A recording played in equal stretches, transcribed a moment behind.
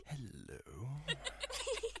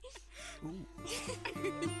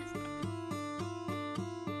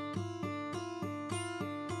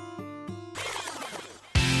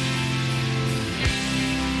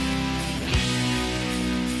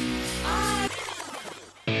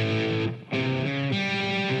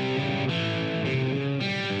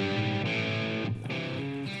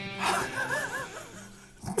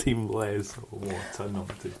Team Les. What a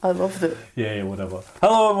numpty. I loved it. Yeah, whatever.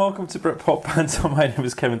 Hello and welcome to Britpop Banter. My name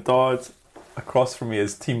is Kevin Dodd. Across from me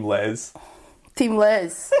is Team Les. Team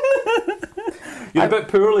Les. You're a bit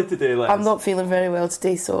poorly today, Les. I'm not feeling very well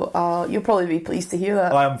today, so you'll probably be pleased to hear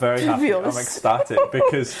that. I am very To happy. be I'm honest. ecstatic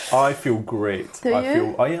because I feel great. Do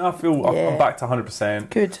you? I feel I'm back to 100%.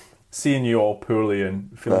 Good. Seeing you all poorly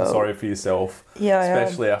and feeling sorry for yourself. Yeah, I am.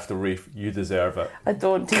 Especially after Reef, you deserve it. I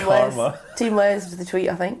don't. Team Karma. Les. Team Les was the tweet,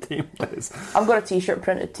 I think. Team Les. I've got a t-shirt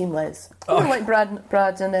printed Team Les. Like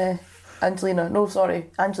Brad and Angelina. No,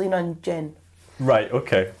 sorry. Angelina and Jen. Right,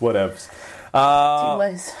 okay, whatevs. Team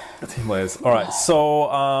Les. Team Les. Alright,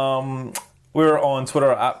 so we're on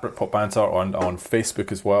Twitter at Britpop Banter and on Facebook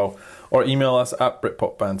as well. Or email us at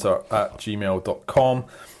britpopbanter@gmail.com.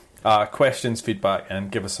 Questions, feedback,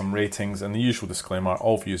 and give us some ratings. And the usual disclaimer,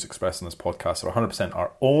 all views expressed in this podcast are 100%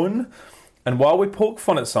 our own. And while we poke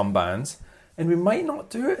fun at some bands, and we might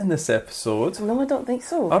not do it in this episode. No, I don't think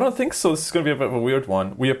so. I don't think so. This is going to be a bit of a weird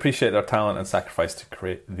one. We appreciate their talent and sacrifice to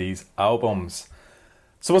create these albums.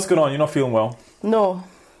 So what's going on? You're not feeling well? No.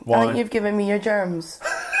 Why? I think you've given me your germs.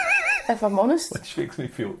 If I'm honest. Which makes me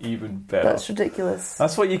feel even better. That's ridiculous.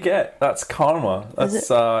 That's what you get. That's karma. That's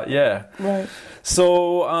yeah. Right.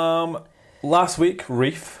 So last week,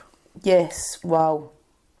 Reef. Yes. Wow.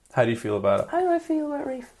 How do you feel about it? How do I feel about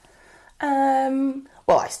Reef?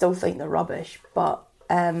 Well, I still think they're rubbish, but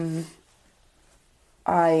I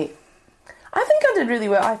think I did really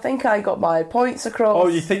well. I think I got my points across. Oh,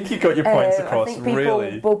 you think you got your points across? I think people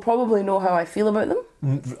really? will probably know how I feel about them.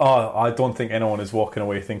 Oh, I don't think anyone is walking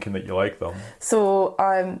away thinking that you like them. So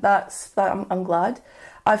I'm glad.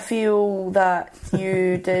 I feel that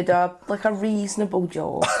you did a reasonable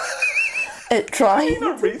job. It tried.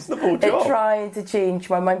 A reasonable job. It tried to change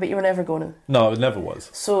my mind, but you were never going to. No, it never was.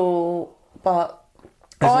 So, but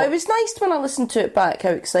it was nice when I listened to it back. How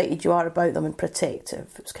excited you are about them and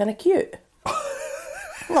protective. It was kind of cute.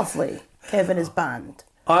 Lovely. Kevin is banned.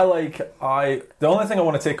 The only thing I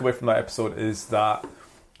want to take away from that episode is that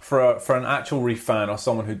for an actual Reef fan or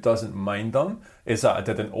someone who doesn't mind them, is that I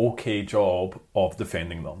did an okay job of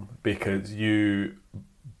defending them because you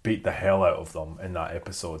beat the hell out of them in that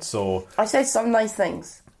episode. So I said some nice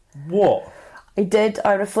things. What? I did.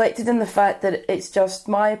 I reflected in the fact that it's just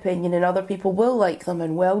my opinion and other people will like them,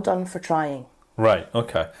 and well done for trying. Right,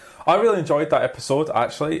 okay. I really enjoyed that episode,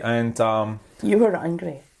 actually, and you were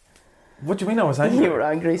angry. What do you mean I was angry? You were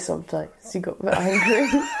angry sometimes. You got a bit angry.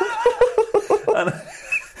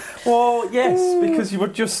 Well, yes, because you were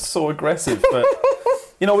just so aggressive. But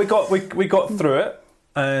you know, we got through it,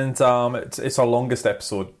 and it's our longest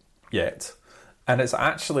episode yet, and it's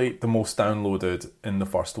actually the most downloaded in the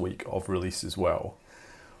first week of release as well.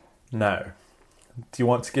 Now, do you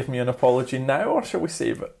want to give me an apology now, or shall we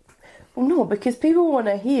save it? Well, no, because people want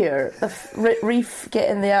to hear the Reef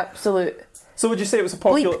getting the absolute. So would you say it was a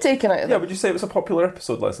popular... bleep taken out of them? Yeah, would you say it was a popular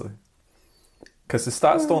episode, Leslie? Because the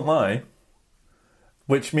stats don't lie.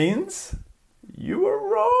 Which means you were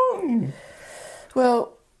wrong.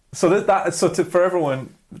 Well... So for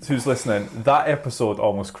everyone who's listening, that episode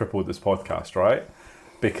almost crippled this podcast, right?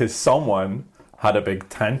 Because someone had a big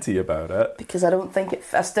tanty about it. Because I still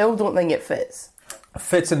don't think it fits. It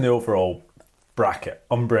fits in the overall bracket,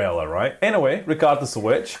 umbrella, right? Anyway, regardless of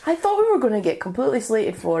which... I thought we were going to get completely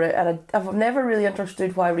slated for it, and I've never really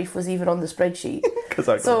understood why Reef was even on the spreadsheet.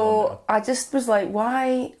 I just was like,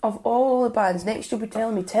 why, of all the bands, next you'll be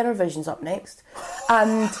telling me Terrorvision's up next.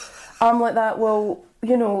 And I'm like that, well,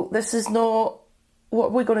 you know, this is not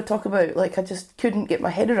what we're going to talk about. Like, I just couldn't get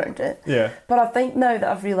my head around it. Yeah. But I think now that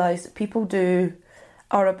I've realised that people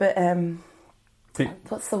are a bit,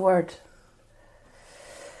 what's the word?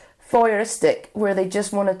 Voyeuristic, where they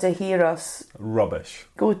just wanted to hear us rubbish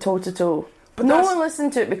go toe to toe. But no one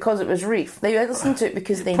listened to it because it was Reef. They listened to it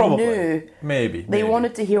because they knew they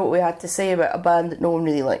wanted to hear what we had to say about a band that no one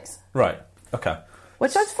really likes. Right. Okay.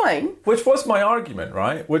 Which that's fine. Which was my argument,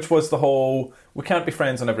 right? Which was the whole, we can't be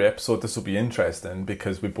friends on every episode, this will be interesting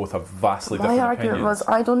because we both have vastly different opinions. My argument was,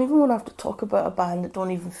 I don't even want to have to talk about a band that don't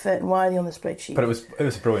even fit and why are they on the spreadsheet. But it was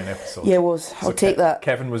a brilliant episode. Yeah, it was. I'll take that.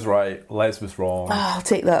 Kevin was right, Les was wrong. I'll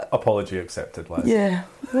take that. Apology accepted, Les. Yeah.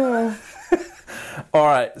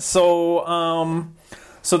 Alright, so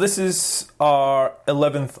this is our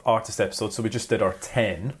 11th artist episode, so we just did our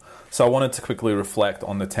 10. So I wanted to quickly reflect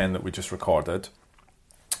on the 10 that we just recorded.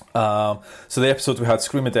 So the episodes we had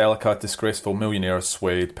Screamadelica, Disgraceful, Millionaires,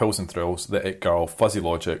 Suede, Pills and Thrills, The It Girl, Fuzzy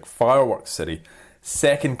Logic, Fireworks City,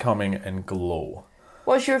 Second Coming and Glow.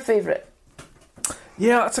 What's your favourite?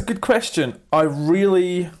 Yeah, that's a good question.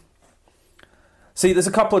 See, there's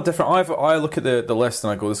a couple of different... I look at the list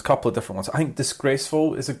and I go, there's a couple of different ones. I think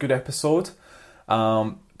Disgraceful is a good episode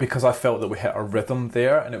because I felt that we hit a rhythm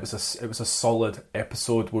there, and it was a solid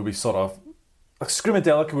episode where we sort of... Like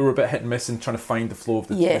Screamadelica, we were a bit hit and miss in trying to find the flow of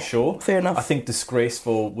the show. Fair enough. I think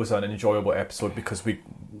Disgraceful was an enjoyable episode because we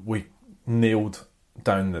nailed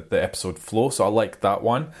down the episode flow, so I like that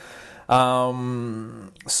one.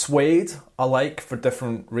 Suede, I like for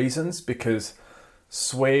different reasons, because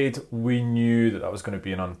Suede, we knew that was going to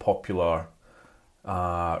be an unpopular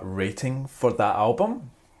rating for that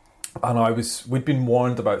album, and we'd been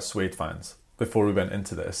warned about Suede fans before we went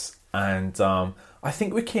into this, and I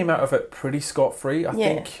think we came out of it pretty scot-free. I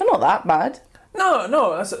think they're not that bad.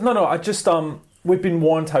 No. I just we'd been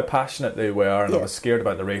warned how passionate they were, and I was scared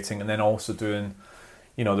about the rating, and then also doing,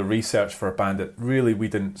 the research for a band that really we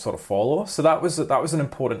didn't sort of follow. So that was an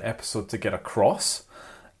important episode to get across.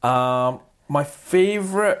 My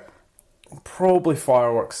favourite, probably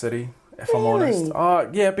Firework City, if I'm honest.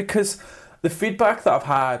 Yeah, because the feedback that I've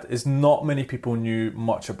had is not many people knew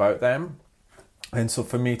much about them. And so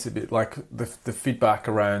for me to be like the feedback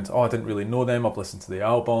around, I didn't really know them, I've listened to the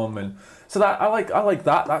album, and so that I like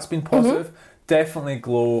that. That's been positive. Mm-hmm. Definitely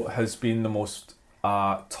Glow has been the most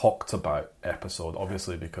talked about episode,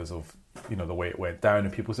 obviously because of the way it went down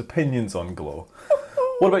and people's opinions on Glow.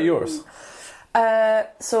 What about yours?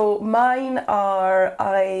 So mine are,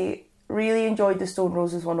 I really enjoyed the Stone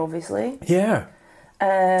Roses one, obviously. Yeah.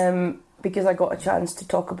 Because I got a chance to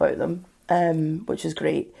talk about them, which is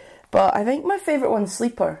great. But I think my favourite one's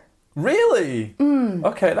Sleeper. Really?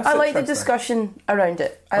 Okay, that's I like the discussion around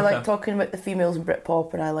it. I like talking about the females in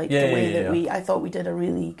Britpop, and I like the way that I thought we did a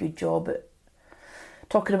really good job at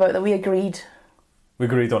talking about that. We agreed. We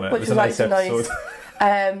agreed on it. It was a nice episode.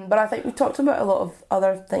 Nice. But I think we talked about a lot of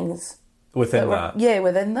other things. Within that?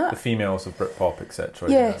 Within that. The females of Britpop, etc.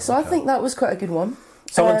 Yeah, so I think that was quite a good one.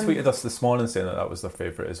 Someone tweeted us this morning saying that was their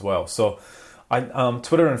favourite as well. So,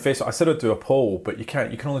 Twitter and Facebook, I said I'd do a poll, but you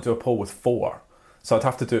can only do a poll with 4. So I'd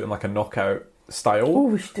have to do it in like a knockout style. Oh,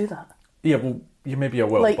 we should do that. Yeah, well, maybe I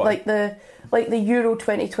will. Like the Euro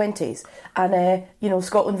 2020s, and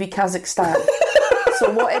Scotland v Kazakhstan. So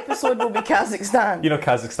what episode will be Kazakhstan?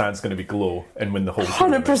 Kazakhstan's going to be Glow and win the whole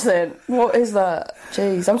 100%. What is that?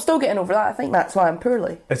 Jeez, I'm still getting over that. I think that's why I'm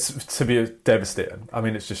poorly. It's to be devastating. I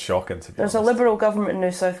mean, it's just shocking to be There's honest. a Liberal government in New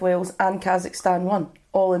South Wales, and Kazakhstan won,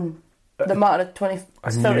 all in the matter of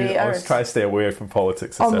 38 hours. I was trying to stay away from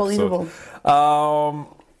politics this Unbelievable. episode.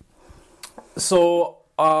 So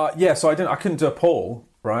I couldn't do a poll,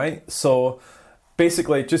 right? So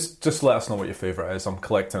basically, just let us know what your favourite is. I'm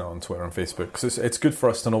collecting it on Twitter and Facebook because it's good for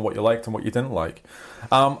us to know what you liked and what you didn't like.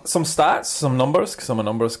 Some stats, some numbers, because I'm a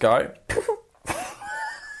numbers guy.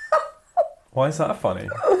 Why is that funny?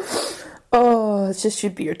 Oh, it just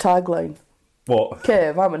should be your tagline. What?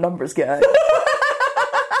 Kev, I'm a numbers guy.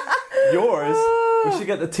 Yours, we should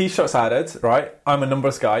get the t-shirts added, right? I'm a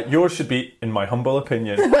numbers guy. Yours should be, in my humble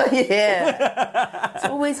opinion. Yeah. It's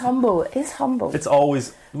always humble. It's humble. It's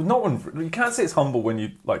always... you can't say it's humble when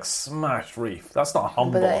you, smash Reef. That's not a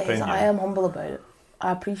humble opinion. I am humble about it.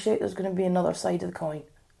 I appreciate there's going to be another side of the coin.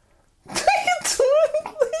 Too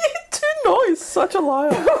nice. Such a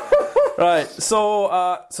liar. Right, so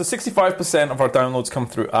 65% of our downloads come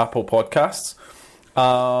through Apple Podcasts.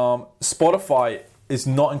 Spotify is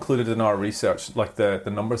not included in our research, like the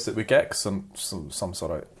numbers that we get, some sort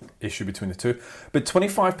of issue between the two. But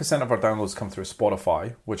 25% of our downloads come through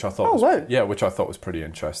Spotify, which I thought which I thought was pretty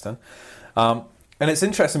interesting. And it's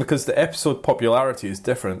interesting because the episode popularity is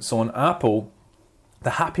different. So on Apple,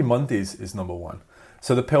 the Happy Mondays is number 1.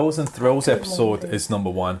 So the Pills and Thrills episode is number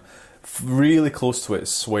 1. Really close to it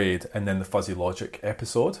is Suede, and then the Fuzzy Logic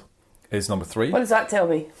episode is number 3. What does that tell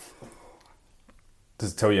me?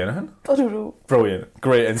 Does it tell you anything? I don't know. Brilliant.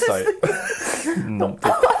 Great insight.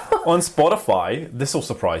 On Spotify, this will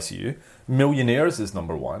surprise you, Millionaires is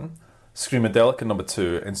number 1, Screamadelica number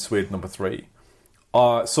 2, and Suede number 3.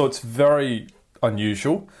 So it's very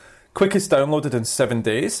unusual. Quickest downloaded in 7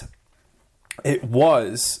 days. It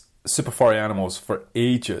was Super Furry Animals for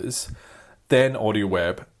ages, then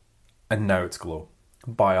AudioWeb, and now it's Glow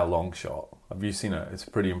by a long shot. Have you seen it? It's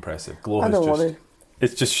pretty impressive. Glow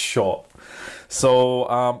it's just shot. So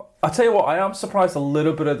I'll tell you what, I am surprised a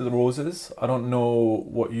little bit at the Roses. I don't know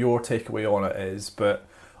what your takeaway on it is, but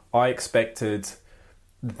I expected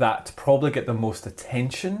that to probably get the most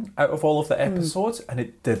attention out of all of the episodes, and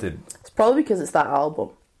it didn't. It's probably because it's that album.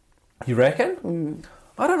 You reckon?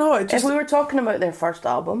 I don't know. If we were talking about their first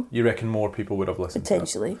album... You reckon more people would have listened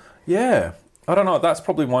potentially. To it? Yeah. I don't know. That's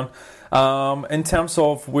probably one. In terms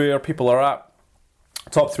of where people are at,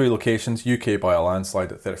 top 3 locations, UK by a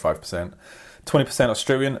landslide at 35%. 20%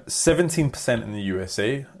 Australian, 17% in the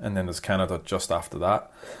USA, and then there's Canada just after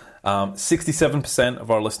that. 67%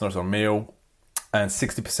 of our listeners are male, and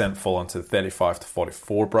 60% fall into the 35 to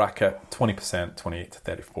 44 bracket, 20% 28 to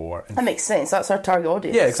 34. That makes sense. That's our target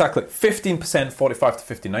audience. Yeah, exactly. 15% 45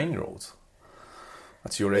 to 59-year-olds.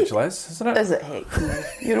 That's your age, Les, isn't it? Is it? Heck, no.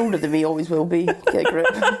 You're older than me, always will be. Get a grip.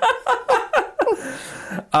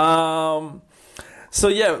 So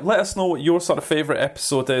yeah, let us know what your sort of favourite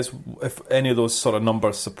episode is, if any of those sort of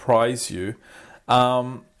numbers surprise you.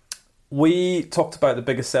 We talked about the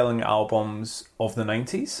biggest selling albums of the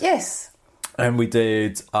 90s. Yes. And we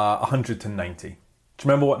did 100 to 90. Do you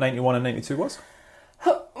remember what 91 and 92 was?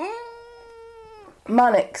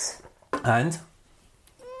 Mannix. And?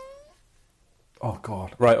 Oh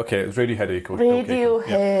God. Right, okay, it was Radiohead. Radiohead.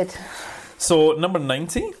 Yeah. So, number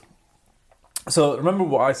 90. So, remember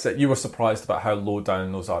what I said? You were surprised about how low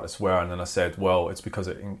down those artists were, and then I said, well, it's because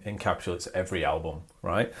it encapsulates every album,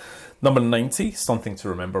 right? Number 90, Something to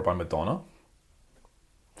Remember by Madonna.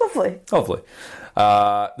 Lovely.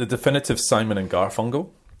 The Definitive Simon and Garfunkel.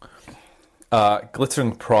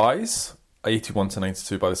 Glittering Prize, 81 to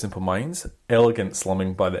 92 by The Simple Minds. Elegant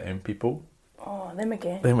Slumming by the M People. Oh, them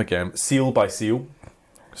again. Seal by Seal.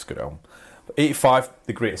 It's a good album. 85,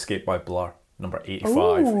 The Great Escape by Blur. Number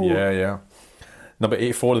 85. Ooh. Yeah. Number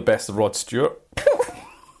 84, The Best of Rod Stewart.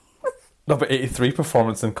 Number 83,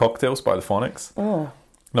 Performance in Cocktails by the Phonics. Oh.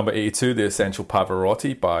 Number 82, The Essential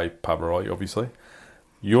Pavarotti by Pavarotti, obviously.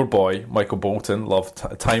 Your Boy, Michael Bolton,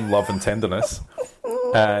 Time, Love and Tenderness.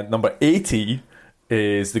 And number 80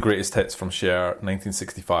 is The Greatest Hits from Cher,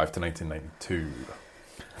 1965 to 1992.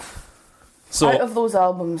 So, out of those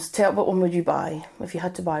albums, what one would you buy if you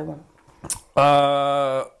had to buy one?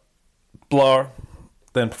 Blur,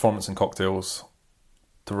 then Performance in Cocktails,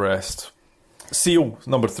 the rest. Seal,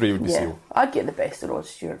 number 3 would be Seal. I'd get The Best of Rod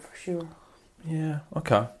Stewart for sure. Yeah,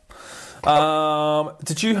 okay.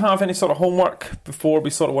 Did you have any sort of homework before we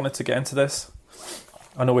sort of wanted to get into this?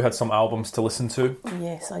 I know we had some albums to listen to.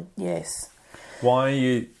 Yes.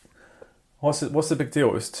 What's the big deal?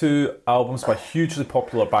 It was 2 albums by hugely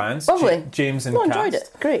popular bands. Lovely. James and Cast. I enjoyed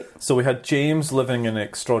it. Great. So we had James Living in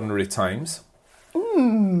Extraordinary Times.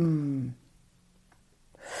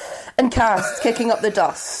 And Cast, Kicking Up the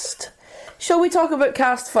Dust. Shall we talk about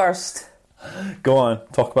Cast first? Go on,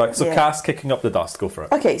 talk about it. So Cast, Kicking Up the Dust, go for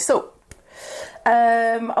it. Okay, so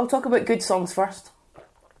I'll talk about good songs first.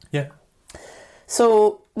 Yeah.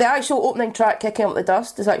 So the actual opening track, Kicking Up the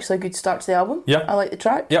Dust, is actually a good start to the album. Yeah. I like the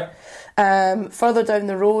track. Yep. Further Down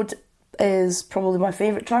the Road is probably my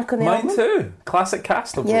favourite track on the album. Mine too. Classic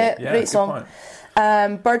Cast. Yeah, great song.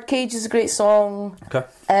 Birdcage is a great song. Okay.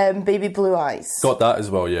 Baby Blue Eyes. Got that as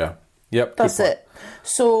well, yeah. Yep. That's it.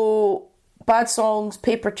 So, bad songs,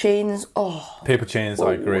 Paper Chains. Oh. Paper Chains,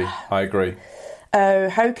 I agree.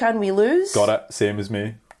 How Can We Lose? Got it, same as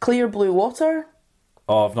me. Clear Blue Water.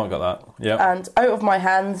 Oh, I've not got that. Yeah. And Out of My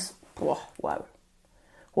Hands. Oh, wow.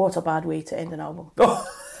 What a bad way to end an album.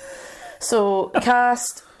 So,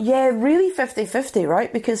 Cast, really 50-50,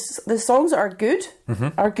 right? Because the songs that are good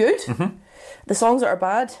are good. Mm-hmm. The songs that are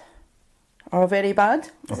bad are very bad.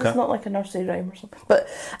 Okay. It's not like a nursery rhyme or something. But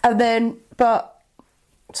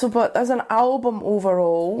as an album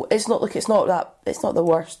overall, it's not the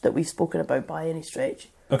worst that we've spoken about by any stretch.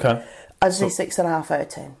 Okay. I'd say 6.5 out of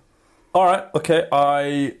 10. All right. Okay.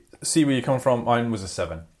 I see where you come from. Mine was a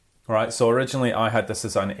 7. All right. So originally I had this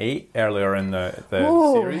as an 8 earlier in the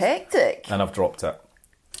series. Hectic. And I've dropped it.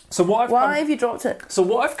 So why have you dropped it? So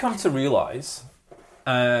what I've come to realise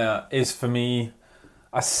is, for me,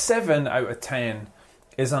 a 7 out of 10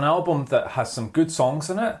 is an album that has some good songs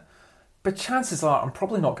in it, but chances are I'm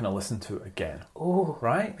probably not going to listen to it again. Oh,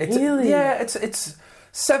 right? Really? It's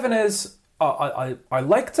 7 is I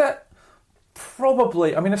liked it.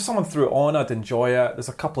 Probably, I mean, if someone threw it on, I'd enjoy it. There's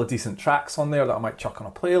a couple of decent tracks on there that I might chuck on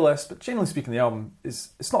a playlist, but generally speaking, the album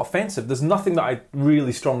it's not offensive. There's nothing that I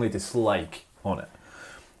really strongly dislike on it.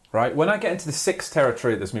 Right? When I get into the 6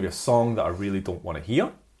 territory, there's maybe a song that I really don't want to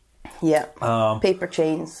hear. Yeah. Paper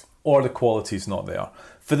Chains. Or the quality's not there.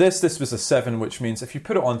 For this was a 7, which means if you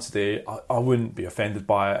put it on today, I wouldn't be offended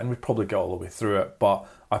by it, and we'd probably get all the way through it, but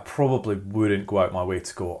I probably wouldn't go out my way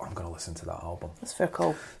to go, I'm going to listen to that album. That's fair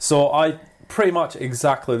call. So I pretty much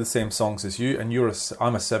exactly the same songs as you, and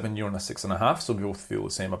I'm a 7, you're on a 6.5, so we both feel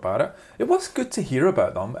the same about it. It was good to hear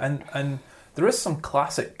about them, and there is some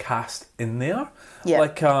classic Cast in there. Yeah.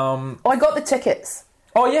 Like, I got the tickets.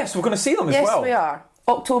 Oh yes, we're going to see them as well. Yes, we are.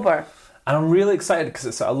 October. And I'm really excited because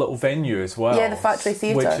it's at a little venue as well. Yeah, the Factory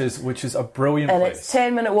Theatre. Which is a brilliant place. And it's a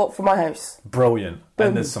 10-minute walk from my house. Brilliant. Boom.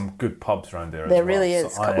 And there's some good pubs around there as well. There really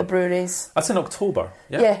is. A couple of breweries. That's in October,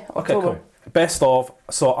 yeah? Yeah, October. Okay, cool. best of.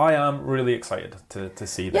 So I am really excited to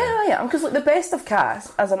see that. Yeah, I am, because like the best of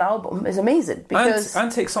Cass as an album is amazing. Because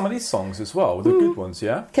and take some of these songs as well, the good ones,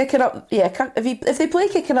 yeah. Kicking Up, if they play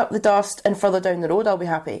Kicking Up the Dust and Further Down the Road, I'll be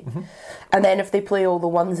happy. Mm-hmm. And then if they play all the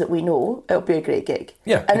ones that we know, it'll be a great gig.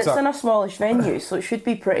 Yeah, and it's in a smallish venue, so it should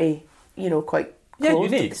be pretty, quite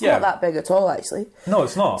closed. Unique. It's not that big at all, actually. No,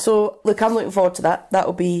 it's not. So look, I'm looking forward to that.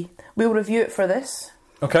 We'll review it for this.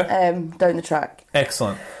 Okay. Down the track.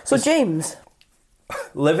 Excellent. So James,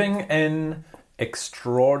 living in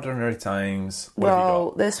extraordinary times. What have you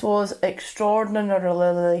got? This was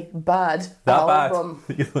extraordinarily bad. That album.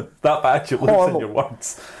 bad. That bad. You're losing your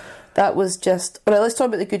words. That was just. All right, let's talk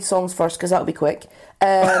about the good songs first, because that'll be quick.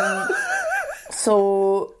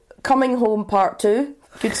 So, Coming Home Part 2,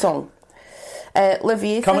 good song.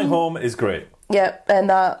 Leviathan. Coming Home is great. Yeah, and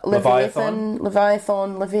Leviathan.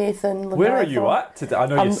 Where are you at today? I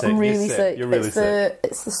know you're sick. I'm really sick. You're really sick.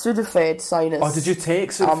 It's the Sudafed sinus. Oh, did you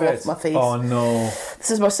take Sudafed? I'm off my face. Oh, no.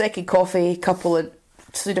 This is my second coffee, couple of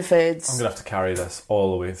Sudafeds. I'm going to have to carry this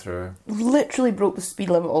all the way through. Literally broke the speed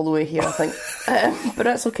limit all the way here, I think. But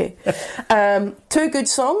that's okay. 2 good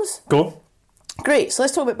songs. Go. Great, so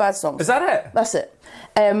let's talk about bad songs. Is that it? That's it.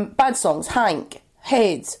 Bad songs. Hank,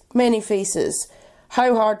 Heads, Many Faces,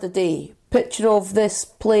 How Hard the Day, Picture of This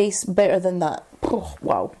Place, Better Than That. Oh,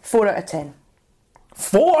 wow. 4 out of 10.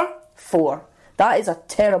 4? 4. That is a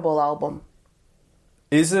terrible album.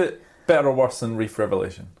 Is it better or worse than Reef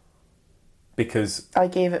Revelation? Because I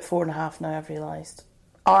gave it 4.5 now, I've realised.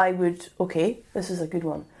 Okay, this is a good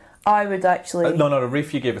one. I would actually... No,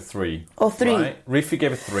 Reef you gave a 3. Oh, 3. Right? Reef you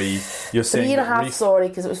gave a 3. You're saying 3.5, Reef... sorry,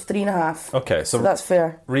 because it was 3.5. Okay, so that's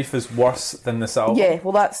fair. Reef is worse than this album? Yeah,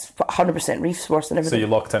 well, that's 100%. Reef's worse than everything. So you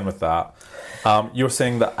locked in with that. You're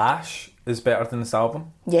saying that Ash is better than this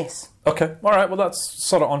album? Yes. Okay, alright, well that's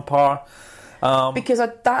sort of on par. Because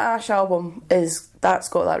that Ash album that's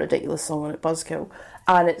got that ridiculous song on it, Buzzkill,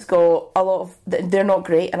 and it's got a lot of... They're not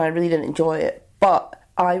great, and I really didn't enjoy it, but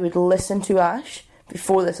I would listen to Ash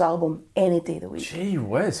before this album any day of the week. Gee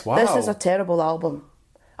whiz, wow. This is a terrible album.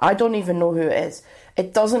 I don't even know who it is.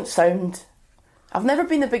 It doesn't sound... I've never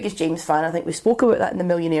been the biggest James fan. I think we spoke about that in the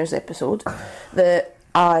Millionaires episode. That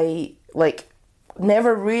I,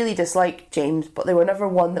 never really disliked James, but they were never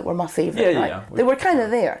one that were my favourite. Yeah. They were kind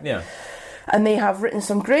of there. Yeah. And they have written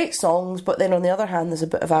some great songs, but then on the other hand, there's a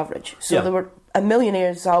bit of average. So a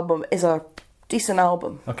Millionaires album is a decent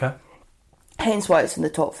album. Okay. Hence why it's in the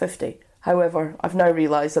top 50. However, I've now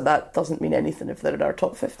realised that doesn't mean anything if they're in our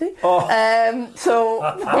top 50. Oh.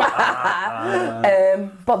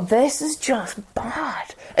 But this is just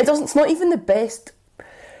bad. It's not even the best.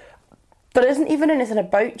 There isn't even anything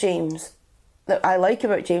about James that I like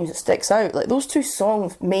about James that sticks out. Like those 2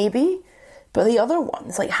 songs, maybe, but the other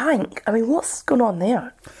ones, like Hank, I mean, what's going on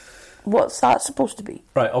there? What's that supposed to be?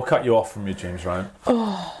 Right, I'll cut you off from you, James Ryan.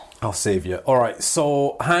 I'll save you. Alright,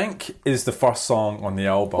 so Hank is the first song on the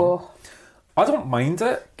album. I don't mind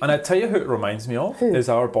it, and I tell you who it reminds me of is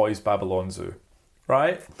Our Boys Babylon Zoo,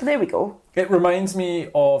 right? There we go. It reminds me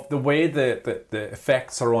of the way that the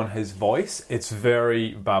effects are on his voice. It's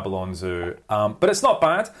very Babylon Zoo, but it's not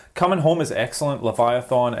bad. Coming Home is excellent.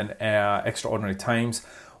 Leviathan and Extraordinary Times.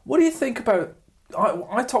 What do you think about...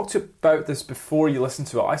 I talked to you about this before you listened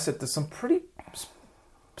to it. I said there's some pretty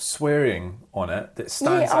swearing on it that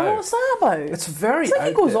stands out. What's that about? It's very It's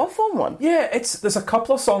like it goes off on one. Yeah, there's a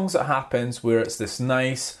couple of songs that happens where it's this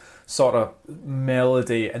nice sort of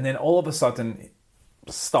melody, and then all of a sudden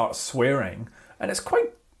starts swearing, and it's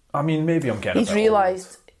quite... I mean, maybe I'm getting... He's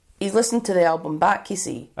realised... He's listened to the album back, you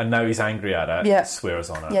see. And now he's angry at it. Yeah. Swears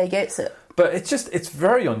on it. Yeah, he gets it. But it's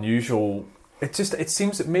very unusual. It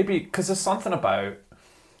seems that maybe... Because there's something about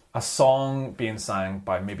a song being sang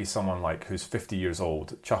by maybe someone who's 50 years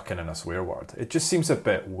old chucking in a swear word. It just seems a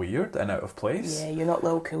bit weird and out of place. Yeah, you're not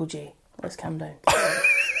Lil Cool J. Let's calm down.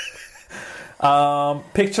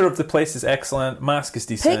 Picture of the Place is excellent. Mask is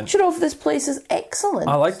decent. Picture of This Place is excellent.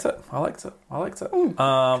 I liked it. What's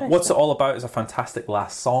It All About is a fantastic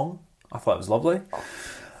last song. I thought it was lovely.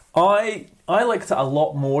 I liked it a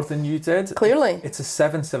lot more than you did. Clearly. It's a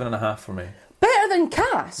 7.5 for me. Better than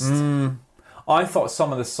Cast? I thought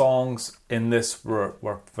some of the songs in this were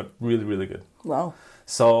really, really good. Wow.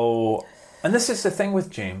 So, and this is the thing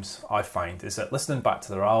with James, I find, is that listening back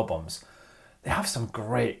to their albums, they have some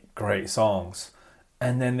great, great songs.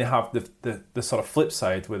 And then they have the sort of flip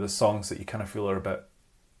side where the songs that you kind of feel are a bit,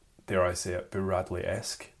 dare I say it, Boo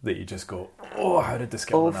Radley-esque, that you just go, oh, how did this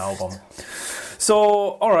get on an album? So,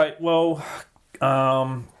 all right, well,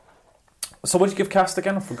 So what did you give Cast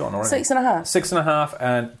again? I've forgotten already. 6.5. 6.5,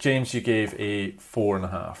 and James, you gave a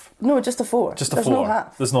 4.5. No, just a 4. Just a There's 4. No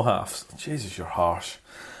half. There's no halves. Jesus, you're harsh.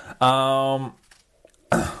 I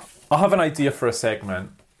have an idea for a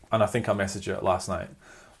segment, and I think I messaged you it last night,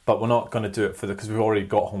 but we're not going to do it because we've already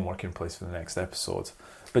got homework in place for the next episode.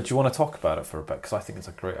 But do you want to talk about it for a bit? Because I think it's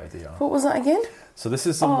a great idea. What was that again? So this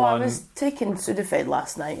is the one... I was taking Sudafed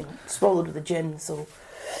last night and swallowed with a gin, so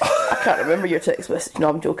I can't remember your text message. No,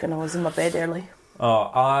 I'm joking. I was in my bed early.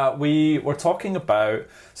 We were talking about...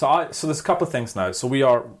 So there's a couple of things now. So we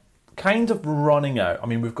are kind of running out. I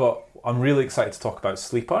mean, I'm really excited to talk about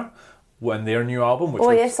Sleeper when their new album.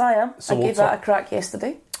 Yes, I am. So I gave that a crack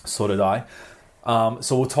yesterday. So did I.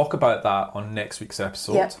 So we'll talk about that on next week's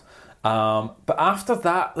episode. Yep. But after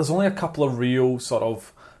that, there's only a couple of real sort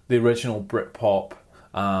of the original Britpop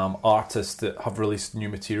artists that have released new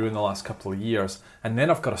material in the last couple of years. And then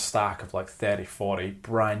I've got a stack of like 30, 40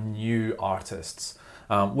 brand new artists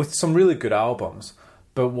with some really good albums.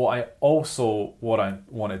 But what I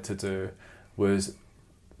wanted to do was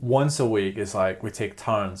once a week is like we take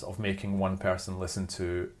turns of making one person listen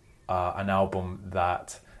to an album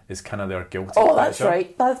that is kind of their guilty pleasure. That's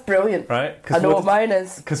right. That's brilliant. Right? I know what mine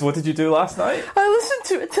is. Because what did you do last night? I listened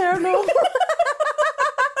to Eternal.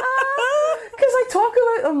 Because I talk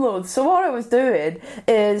about them loads. So what I was doing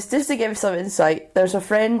is, just to give you some insight, there's a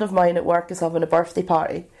friend of mine at work is having a birthday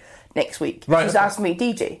party next week. Right, She's asked me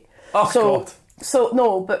DJ. Oh, God. So,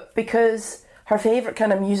 no, but because her favourite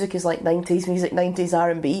kind of music is like 90s music, 90s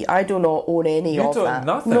R&B, I do not own any of that. You don't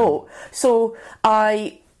nothing? No. So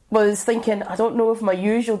I was thinking, I don't know if my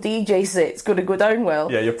usual DJ set's going to go down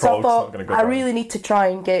well. Yeah, you're probably not going to go down. I really need to try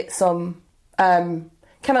and get some kind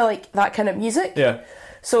of like that kind of music. Yeah.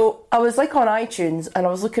 So I was like on iTunes and I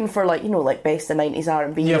was looking for like, like best of 90s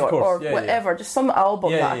R&B or whatever, just some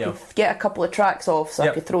album that I could get a couple of tracks off so I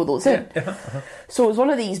could throw those in. Yeah. So it was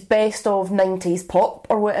one of these best of 90s pop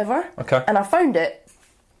or whatever. Okay. And I found it.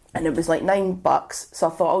 And it was like $9, so I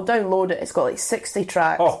thought I'll download it. It's got like 60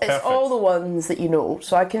 tracks. Oh, it's all the ones that you know,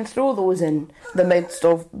 so I can throw those in the midst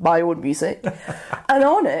of my own music. And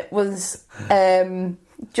on it was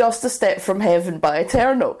Just a Step from Heaven by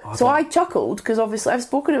Eternal. So I chuckled, because obviously I've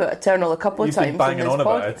spoken about Eternal a couple of times. You've been banging on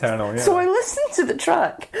about Eternal, yeah. So I listened to the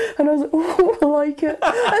track, and I was like, oh, I like it.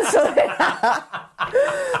 And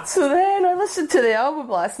so then I listened to the album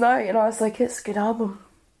last night, and I was like, it's a good album.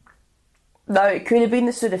 No, it could have been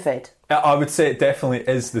the Sudafed. I would say it definitely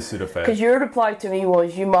is the Sudafed. Because your reply to me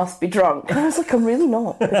was, you must be drunk. And I was like, I'm really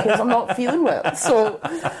not, because I'm not feeling well. So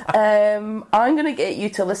I'm going to get you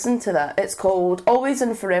to listen to that. It's called Always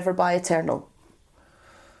and Forever by Eternal.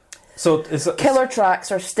 So Killer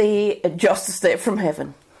tracks or Stay and Just a Step from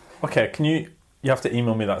Heaven. Okay, you have to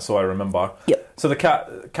email me that so I remember. Yep. So the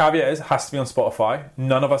caveat is, it has to be on Spotify.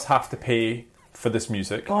 None of us have to pay for this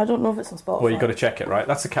music. Oh, I don't know if it's on Spotify. Well, you've got to check it, right?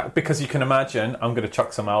 That's because you can imagine I'm going to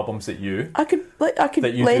chuck some albums at you. I could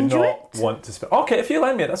that you lend do you not it. Want to spend. Okay, if you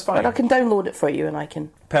lend me it, that's fine. But I can download it for you, and I can.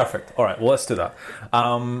 Perfect. All right. Well, let's do that.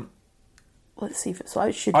 Let's see if it's.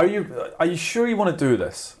 I should. Are you sure you want to do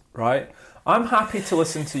this? Right. I'm happy to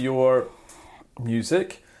listen to your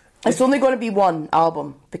music. It's only going to be one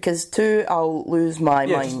album, because 2 I'll lose my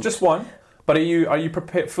mind. Just one. But are you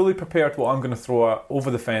fully prepared what I'm going to throw over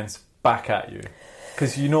the fence back at you?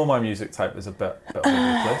 Because you know my music type is a bit all over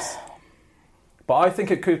the place. But I think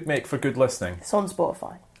it could make for good listening. It's on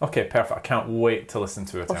Spotify. Okay, perfect. I can't wait to listen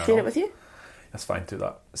to it. I'll share it with you. That's fine, do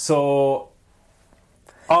that. So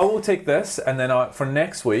I will take this, and then for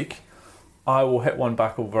next week, I will hit one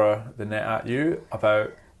back over the net at you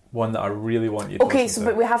about one that I really want you to listen to.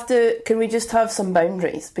 But we have to... Can we just have some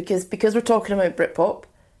boundaries? Because we're talking about Britpop,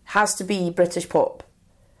 has to be British pop.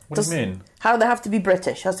 What do you mean? How they have to be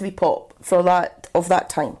British, has to be pop for that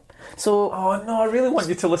time. So. Oh no, I really want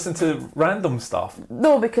you to listen to random stuff.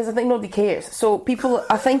 No, because I think nobody cares. So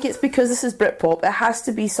I think it's because this is Britpop, it has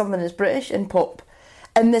to be something that's British and pop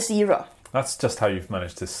in this era. That's just how you've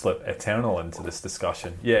managed to slip Eternal into this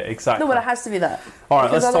discussion. Yeah, exactly. No, but it has to be that. All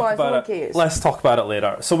right, let's talk about it. Let's talk about it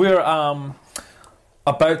later. So we're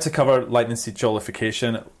about to cover Lightning Seed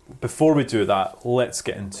Jollification. Before we do that, let's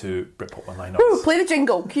get into Britpop One-Liners. Woo, play the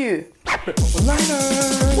jingle, cue. Britpop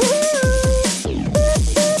One-Liners!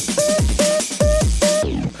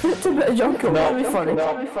 It's a bit of jungle, that'll be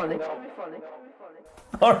funny.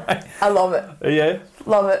 Alright. I love it. Yeah?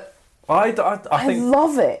 Love it. I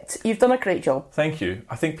love it. You've done a great job. Thank you.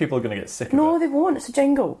 I think people are going to get sick of it. No, they won't. It's a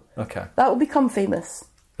jingle. Okay. That will become famous.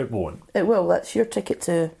 It won't. It will. That's your ticket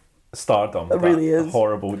to... Stardom. It really is.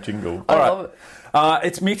 Horrible jingle. I love it.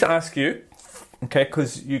 It's me to ask you Okay,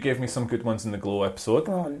 because you gave me some good ones in the Glow episode.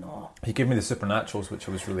 Oh, no. You gave me the Supernaturals, which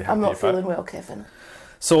I was really happy I'm about. not feeling well, Kevin.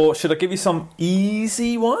 So, should I give you some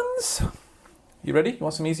easy ones? You ready? You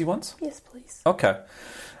want some easy ones? Yes, please. Okay.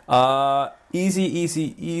 Easy.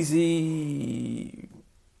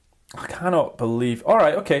 I cannot believe...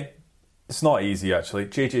 Alright, okay. It's not easy, actually.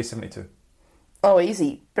 JJ72. Oh,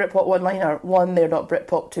 easy. Britpop one-liner. One, they're not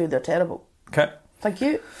Britpop. Two, they're terrible. Okay. Thank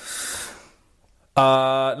you.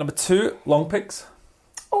 Number 2, Long Pigs.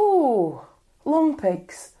 Oh, Long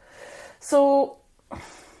Pigs. So...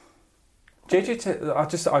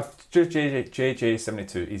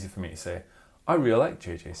 JJ72, easy for me to say. I really like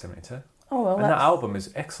JJ72. Oh, well, and that album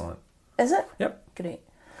is excellent. Is it? Yep. Great.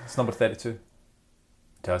 It's number 32.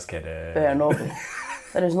 Just kidding. Better not be.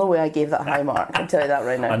 There is no way I gave that a high mark. I can tell you that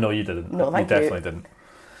right now. I know you didn't. No, thank you. Definitely didn't.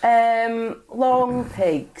 Long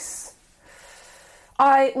Pigs.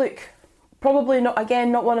 Probably not,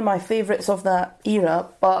 again, not one of my favourites of that era,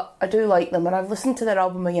 but I do like them, and I've listened to their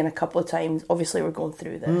album again a couple of times. Obviously, we're going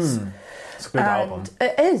through this. It's a good album.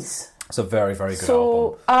 It is. It's a very, very good album.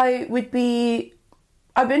 So I'd be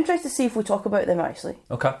interested to see if we talk about them, actually.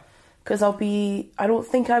 Okay. Because I don't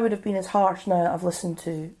think I would have been as harsh now that I've listened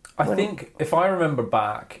to... I think, if I remember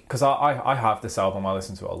back, because I have this album, I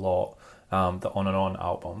listen to it a lot, the On and On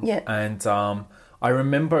album. Yeah. And I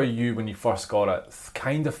remember you, when you first got it,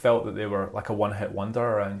 kind of felt that they were like a one-hit wonder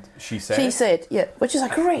around She Said. She Said, yeah, which is a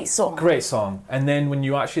great song. Great song. And then when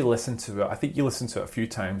you actually listen to it, I think you listened to it a few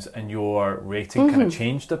times, and your rating kind of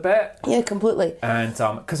changed a bit. Yeah, completely. And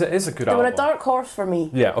because it is a good They album. were a dark horse for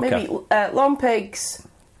me. Yeah, okay. Maybe Long Pigs,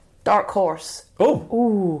 Dark Horse. Oh.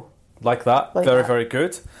 Ooh. Like that. Very, very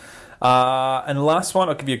good. And the last one,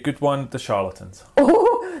 I'll give you a good one, The Charlatans.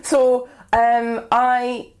 Oh, so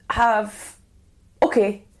I have...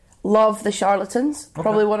 Okay, love The Charlatans.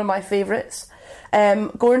 Probably one of my favourites.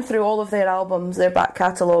 Going through all of their albums, their back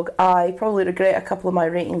catalogue, I probably regret a couple of my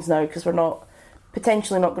ratings now because we're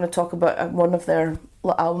potentially not going to talk about one of their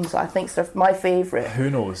albums that I think is my favourite.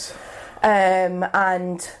 Who knows?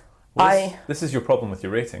 This is your problem with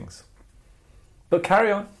your ratings. But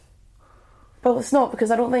carry on. Well, it's not,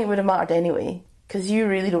 because I don't think it would have mattered anyway, because you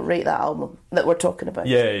really don't rate that album that we're talking about.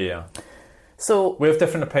 Yeah. So we have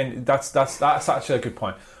different opinions. That's actually a good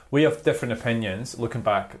point. We have different opinions looking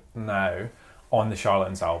back now on the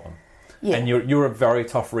Charlatans album. Yeah. And you're a very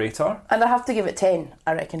tough rater. And I have to give it 10,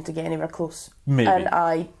 I reckon, to get anywhere close. Maybe. And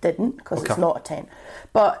I didn't, because it's not a 10.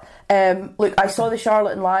 But look, I saw the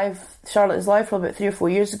Charlatans live for about 3 or 4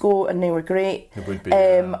 years ago, and they were great. It would be.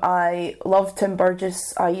 I love Tim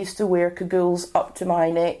Burgess. I used to wear cagoules up to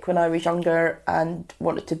my neck when I was younger and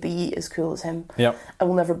wanted to be as cool as him. Yep. I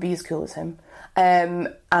will never be as cool as him.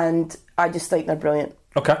 And I just think they're brilliant.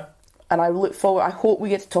 Okay. And I hope we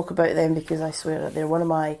get to talk about them, because I swear that they're one of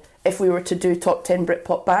my... If we were to do top 10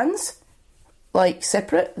 Britpop bands, like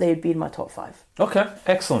separate, they'd be in my top 5. Okay,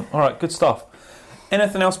 excellent. All right, good stuff.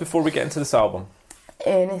 Anything else before we get into this album?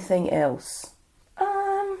 Anything else?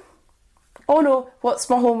 Oh no, what's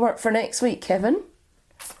my homework for next week, Kevin?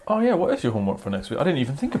 Oh yeah, what is your homework for next week? I didn't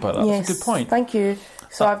even think about that. Yes, that's a good point. Thank you.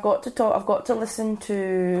 So I've got to listen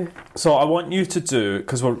to... So I want you to do,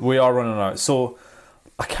 because we are running out, so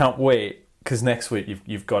I can't wait, because next week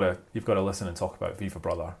you've got to listen and talk about Viva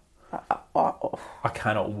Brother. I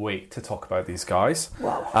cannot wait to talk about these guys.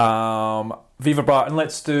 Wow. Viva Brother, and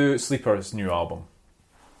let's do Sleeper's new album.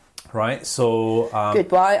 Right, so... Good,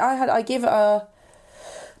 well, I gave it a...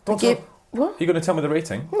 What? Are you going to tell me the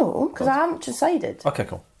rating? No, because I haven't decided. Okay,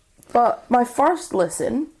 cool. But my first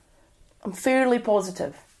listen, I'm fairly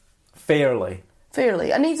positive. Fairly?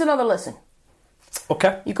 Fairly. It needs another listen.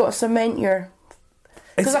 Okay. You've got to cement your...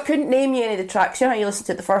 Because I couldn't name you any of the tracks. You know how you listen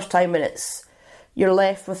to it the first time and you're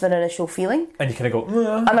left with an initial feeling? And you kind of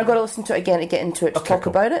go... And I've got to listen to it again to get into it, to talk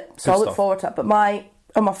about it. So I look forward to it. But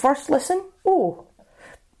on my first listen,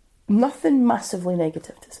 nothing massively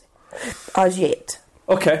negative to say. As yet.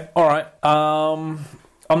 Okay, all right.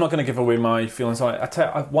 I'm not going to give away my feelings on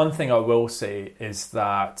it. One thing I will say is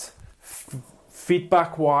that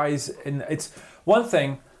feedback-wise, it's one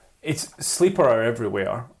thing. It's Sleeper are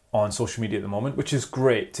everywhere on social media at the moment, which is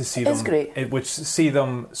great to see them. It's great. See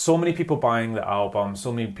them. So many people buying the album.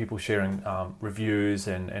 So many people sharing reviews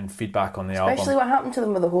and feedback on the album. Especially what happened to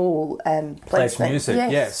them with the whole Pledge Music.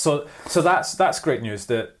 Yes. Yeah. So that's great news.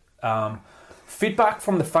 That feedback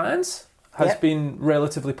from the fans has been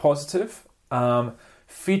relatively positive.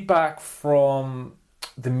 Feedback from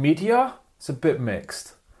the media is a bit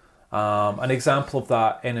mixed. An example of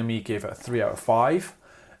that, NME gave it a 3 out of 5,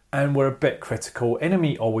 and we're a bit critical.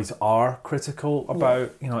 NME always are critical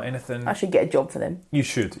about anything. I should get a job for them. You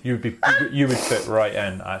should. You would fit right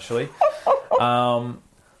in, actually.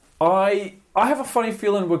 I have a funny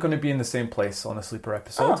feeling we're going to be in the same place on a Sleeper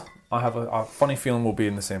episode. Oh. I have a funny feeling we'll be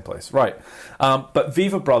in the same place. Right. But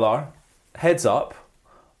Viva Brother, heads up,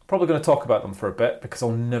 probably going to talk about them for a bit because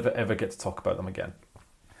I'll never ever get to talk about them again.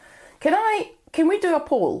 Can we do a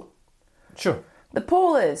poll? Sure. The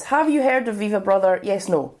poll is, have you heard of Viva Brother? Yes,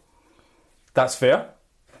 no. That's fair.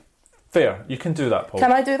 Fair. You can do that, Paul.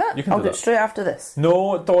 Can I do that? You can I'll do do that. it straight after this.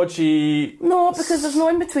 No dodgy... No, because there's no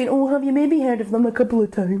in between. Oh, have you maybe heard of them a couple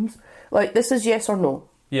of times? Like, this is yes or no.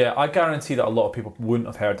 Yeah, I guarantee that a lot of people wouldn't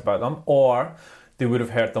have heard about them, or they would have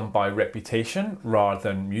heard them by reputation rather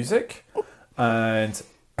than music. And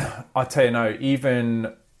I tell you now,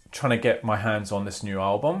 even trying to get my hands on this new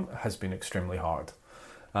album has been extremely hard.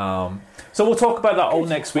 So we'll talk about that all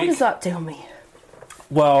next week. What does that tell me?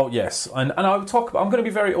 Well, yes, and I'm going to be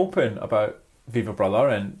very open about Viva Brother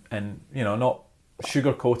and you know, not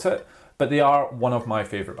sugarcoat it, but they are one of my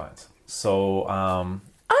favourite bands. So Are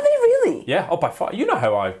they really? yeah, by far. You know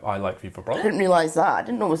how I like Viva Brother. I didn't realise that. I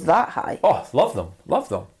didn't know it was that high. Oh, love them.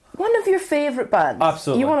 One of your favourite bands.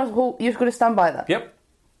 Absolutely. You're going to stand by that. Yep.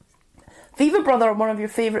 Viva Brother are one of your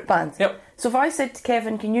favourite bands. Yep. So if I said to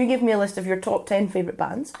Kevin, can you give me a list of your top 10 favourite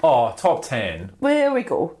bands? Oh, top 10. Well, there we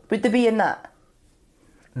go. Would they be in that?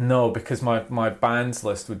 No, because my bands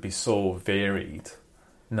list would be so varied.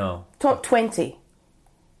 No. Top 20.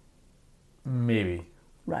 Maybe.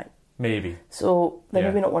 Right. Maybe. So they're Yeah.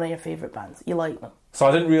 maybe not one of your favourite bands. You like them. So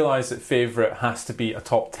I didn't realise that favourite has to be a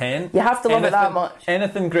top 10. You have to love it that much.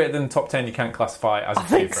 Anything greater than top 10 you can't classify as a I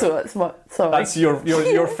think favourite. so. Sorry. That's your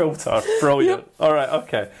filter. Brilliant. Yep. All right,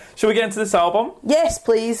 okay. Shall we get into this album? Yes,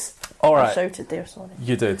 please. All I right. shouted there, sorry.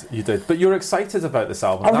 You did. But you're excited about this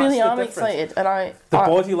album. I That's really the am difference. excited. And The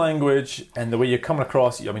body language and the way you're coming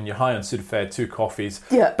across, I mean, you're high on Sudafed, 2 coffees.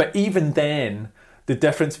 Yeah. But even then, the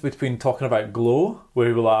difference between talking about Glow, where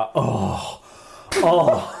we were like,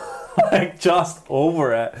 like just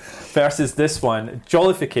over it, versus this one,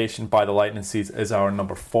 Jollification by the Lightning Seeds is our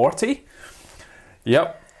number 40.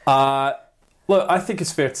 Yep. Look, I think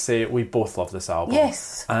it's fair to say we both love this album.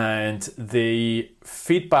 Yes. And the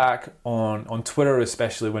feedback on Twitter,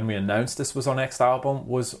 especially when we announced this was our next album,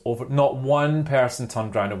 was over. Not one person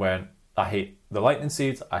turned around and went, I hate the Lightning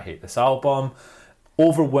Seeds, I hate this album.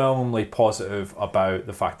 Overwhelmingly positive about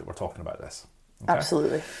the fact that we're talking about this. Okay?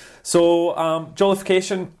 Absolutely. So,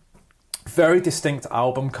 Jollification, very distinct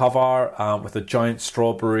album cover with a giant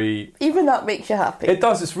strawberry. Even that makes you happy. It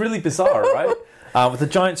does, it's really bizarre, right? With a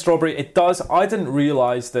giant strawberry, it does. I didn't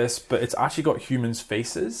realise this, but it's actually got humans'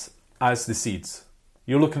 faces as the seeds.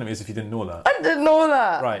 You're looking at me as if you didn't know that. I didn't know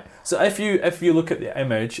that. Right. So if you look at the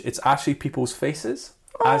image, it's actually people's faces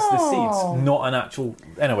as the seeds, not an actual...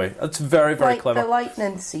 Anyway, it's very, very like clever. the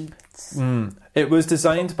lightning seeds. It was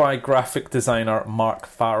designed by graphic designer Mark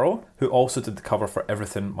Farrell, who also did the cover for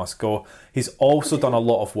Everything Must Go. He's also done a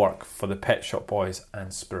lot of work for the Pet Shop Boys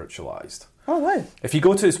and Spiritualized. Oh, wow. If you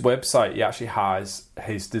go to his website, he actually has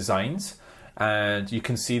his designs, and you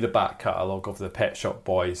can see the back catalogue of the Pet Shop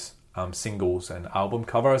Boys singles and album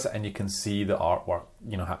covers, and you can see the artwork,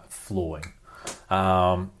 flowing.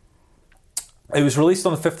 It was released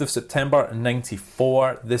on the 5th of September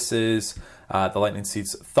 1994. This is the Lightning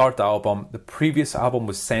Seeds' third album. The previous album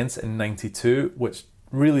was Sense in 1992, which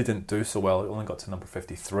really didn't do so well. It only got to number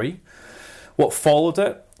 53. What followed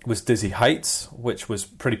it was Dizzy Heights, which was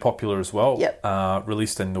pretty popular as well. Yep.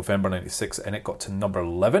 Released in November 96, and it got to number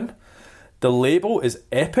 11. The label is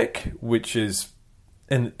Epic, which is,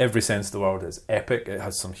 in every sense of the word, is epic. It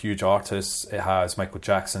has some huge artists. It has Michael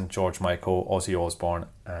Jackson, George Michael, Ozzy Osbourne,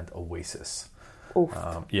 and Oasis.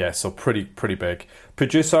 So pretty big.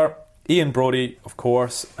 Producer Ian Brody, of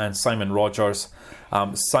course, and Simon Rogers.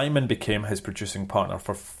 Simon became his producing partner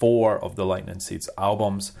for 4 of the Lightning Seeds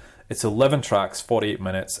albums. It's 11 tracks, 48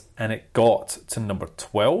 minutes, and it got to number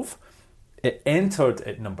 12. It entered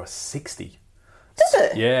at number 60. Did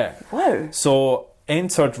it? Yeah. Wow. So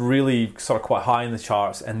entered really sort of quite high in the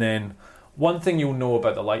charts, and then one thing you'll know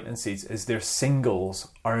about the Lightning Seeds is their singles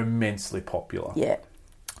are immensely popular. Yeah.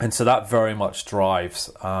 And so that very much drives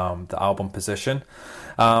the album position.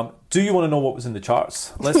 Do you want to know what was in the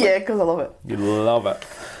charts, Leslie? Yeah, because I love it. You love it.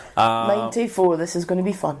 94, this is going to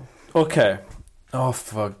be fun. Okay. Oh,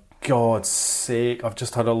 for God's sake. I've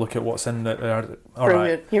just had a look at what's in there. All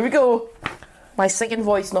Brilliant. right. Here we go. My singing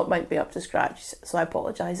voice might be up to scratch, so I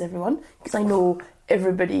apologise, everyone, because I know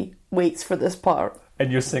everybody waits for this part.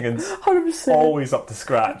 And your singing's 100%. always up to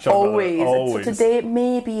scratch. Always. Always. So today it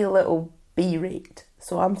may be a little B-rate,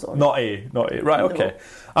 so I'm sorry. Not A. Right, No. okay.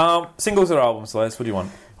 Singles or albums, Les? What do you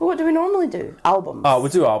want? Well, what do we normally do? Albums. We'll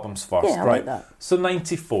do albums first, Yeah, I right? like that. So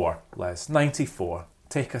 94, Les. 94.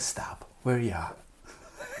 Take a stab. Where are you at?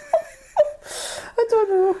 I don't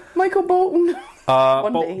know. Michael Bolton.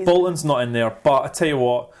 Bolton's not in there, but I tell you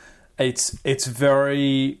what, it's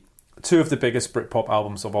very... Two of the biggest Britpop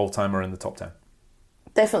albums of all time are in the top 10.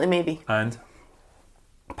 Definitely, maybe. And?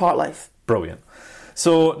 Part Life. Brilliant.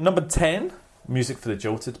 So, number 10, Music for the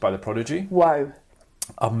Jilted by The Prodigy. Wow.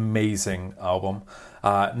 Amazing album.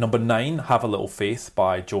 Number 9, Have a Little Faith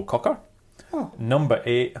by Joe Cocker. Oh. Number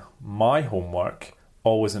 8, My Homework,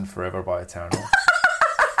 Always and Forever by Eternal.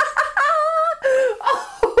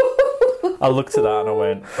 I looked at that and I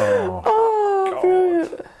went, oh God.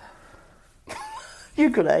 Brilliant. You're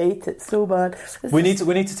gonna hate it so bad. We need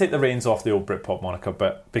to take the reins off the old Britpop moniker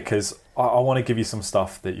bit, because I want to give you some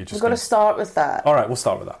stuff that you just... We're going to start with that. Alright, we'll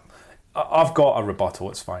start with that. I've got a rebuttal,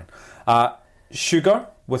 it's fine. Sugar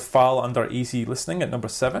with File Under Easy Listening at number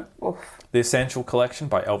 7. Oof. The Essential Collection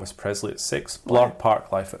by Elvis Presley at 6. Blur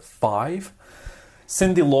Park Life at 5.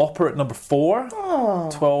 Cyndi Lauper at number 4. Oh.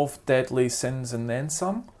 12 Deadly Sins and Then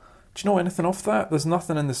Some. Do you know anything off that? There's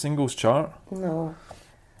nothing in the singles chart. No.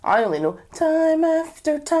 I only know Time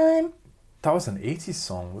After Time. That was an 80s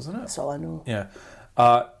song, wasn't it? That's all I know. Yeah.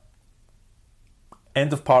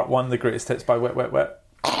 End of Part 1, The Greatest Hits by Wet Wet Wet.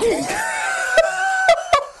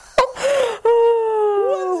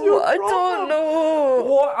 I don't know.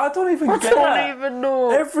 What? I don't even get it. I don't even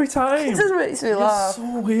know. Every time. It just makes me laugh. It's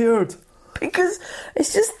so weird. Because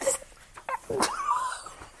it's just...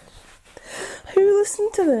 Who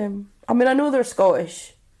listened to them? I mean, I know they're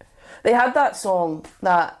Scottish. They had that song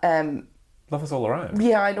that... Love Is All Around.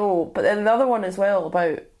 Yeah, I know. But then another one as well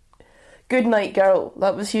about Good Night Girl.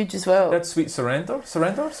 That was huge as well. That's Sweet Surrender?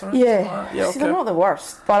 Surrender? Yeah. Yeah, okay. See, they're not the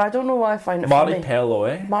worst, but I don't know why I find it Marty funny. Pellow,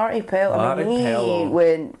 eh? Marty Pellow. I mean, he Pellow.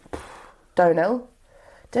 went downhill,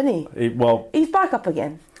 didn't he? Well... He's back up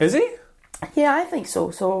again. Is he? Yeah, I think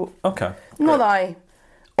so. So, okay. Not that I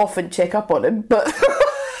often check up on him, but...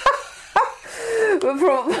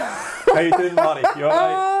 How you doing, Marty? You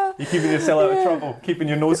alright? You keeping yourself out of trouble? Keeping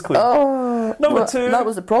your nose clean? Number 2. That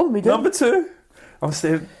was the problem, he did. Number 2. I'm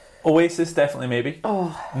saying Oasis, definitely, maybe.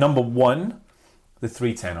 Oh. Number 1, The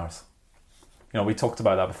Three Tenors. You know, we talked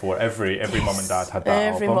about that before. Every mum and dad had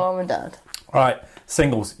that Every album. mum and dad. Alright,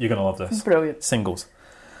 singles. You're going to love this. Brilliant. Singles.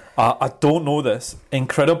 I don't know this.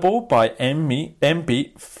 Incredible by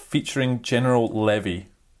M-Beat featuring General Levy.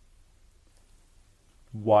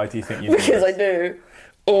 Why do you think you know Because this? I do.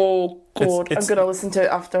 Oh, God. It's I'm going to listen to it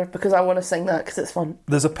after because I want to sing that because it's fun.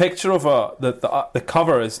 There's a picture of the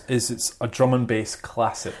cover is it's a drum and bass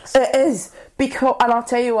classics. It is. Because, and I'll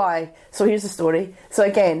tell you why. So here's the story. So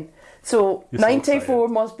again... So, You're so 94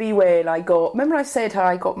 excited. must be when I got... Remember I said how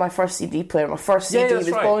I got my first CD player? My first CD was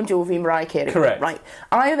right. Bon Jovi, Mariah Carey. Correct. Right.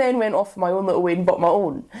 I then went off my own little way and bought my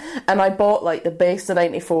own. And I bought like the best of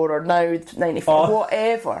 94 or now 94,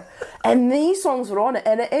 whatever. And these songs were on it.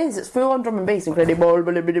 And it's full on drum and bass.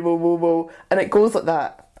 Incredible. And it goes like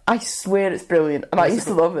that. I swear it's brilliant. And I used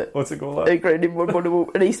to love it. What's it go like? Incredible.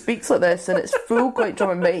 And he speaks like this and it's full quite drum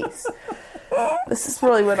and bass. This is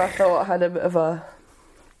probably when I thought I had a bit of a...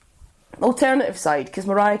 alternative side, because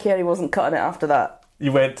Mariah Carey wasn't cutting it after that.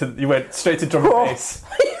 You went straight to drum and bass.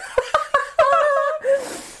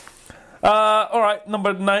 Alright,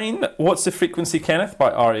 number 9, What's the Frequency, Kenneth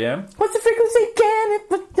by R.E.M. What's the frequency,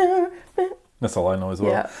 Kenneth? That's all I know as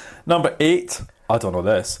well. Yeah. Number 8, I don't know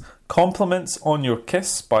this, Compliments on Your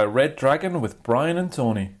Kiss by Red Dragon with Brian and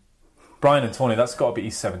Tony. Brian and Tony, that's got to be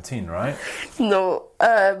East 17, right? No,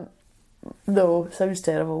 sounds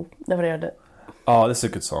terrible. Never heard it. Oh, this is a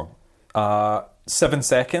good song. 7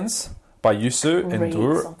 Seconds by Yusu, Great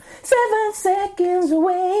Endure. song. 7 seconds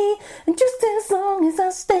away, and just as long as I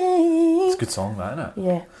stay. It's a good song, that, isn't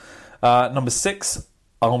it? Yeah. Number 6,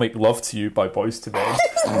 I'll Make Love to You by Boyz II Men.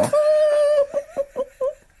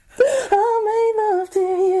 I'll make love to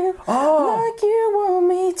you like you want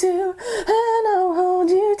me to, and I'll hold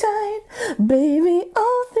you tight, baby,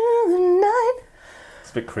 all through the night.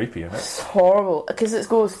 It's a bit creepy, isn't it? It's horrible because it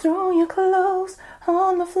goes, throw your clothes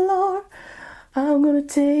on the floor, I'm gonna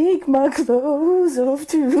take my clothes off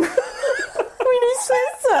too. I mean, who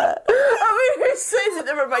says that? I mean, who says it?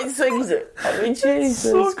 Never mind, sings it. I mean, Jesus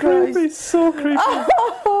So Christ. creepy, so creepy.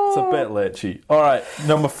 It's a bit lechy. Alright,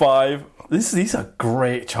 number 5. These are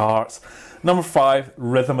great charts. Number 5,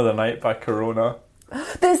 Rhythm of the Night by Corona.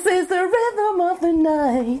 This is the rhythm of the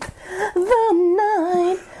night.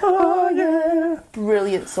 Oh yeah.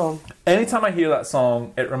 Brilliant song. Anytime I hear that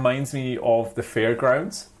song, it reminds me of the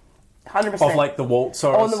fairgrounds. 100%. Of like the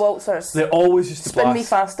waltzers. On the waltzers. They always used to Spin blast. me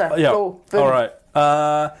faster. Yeah. Go. Boom. Alright.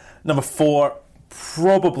 Number 4,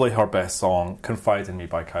 probably her best song, Confide in Me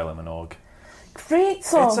by Kylie Minogue. great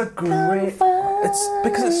song. It's a great... It's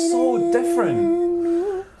because it's so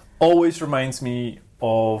different. Always reminds me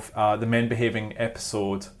of the Men Behaving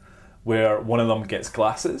episode where one of them gets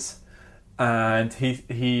glasses and he's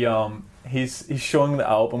showing the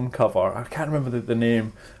album cover. I can't remember the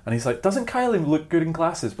name. And he's like, doesn't Kylie look good in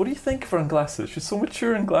glasses? What do you think of her in glasses? She's so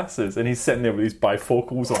mature in glasses. And he's sitting there with these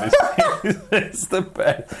bifocals on his face. It's the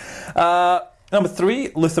best. Number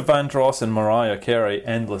 3, Luther Vandross and Mariah Carey,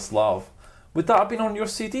 Endless Love. Would that have been on your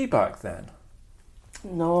CD back then?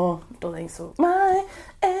 No, don't think so. My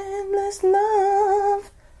Endless Love.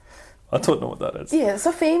 I don't know what that is. Yeah, it's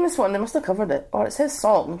a famous one. They must have covered it. Or it's his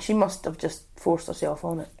song. She must have just forced herself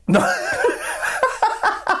on it. No.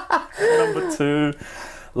 Number 2,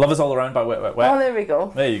 Love Is All Around by Wet Wet Wet. Oh, there we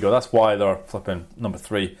go. There you go. That's why they're flipping number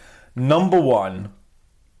 3. Number 1,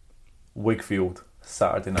 Wakefield,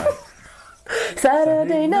 Saturday Night.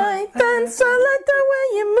 Saturday night, dance, I like the way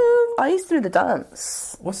you move. I used to do the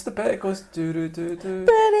dance. What's the bit? It goes do do do do.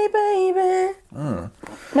 Pretty baby.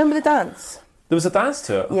 Remember the dance? There was a dance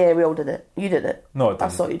to it. Yeah, we all did it. You did it. No, I didn't. I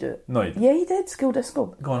saw you do it. No, you didn't. Yeah, you did. School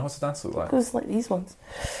disco. Go on, what's the dance look like? It goes like these ones.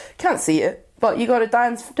 Can't see it, but you got to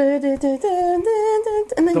dance. And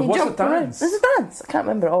then you jump around. There's a dance. I can't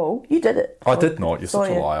remember it all. You did it. I did not. You're such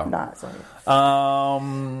a liar. Nah, sorry.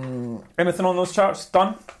 Anything on those charts?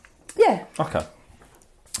 Done? Yeah. Okay.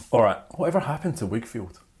 Alright. Whatever happened to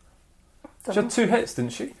Wakefield? She had 2 hits,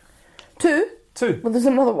 didn't she? 2? 2. Well, there's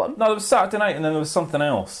another one. No, there was Saturday Night and then there was something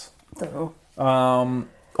else. Don't know.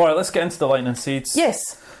 Alright, let's get into the Lightning Seeds.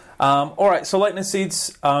 Yes. Alright, so Lightning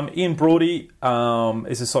Seeds, Ian Brody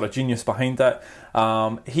is the sort of genius behind it.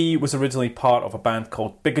 He was originally part of a band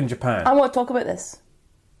called Big in Japan. I want to talk about this.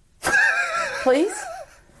 Please?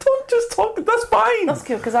 Don't just talk, that's fine. That's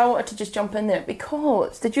cool, because I wanted to just jump in there.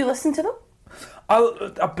 Because, did you listen to them?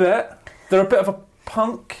 A bit. They're a bit of a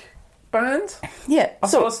punk band. Yeah. I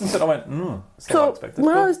listened to it and I went, it's not unexpected.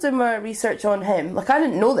 When I was doing my research on him, like I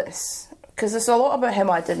didn't know this, because there's a lot about him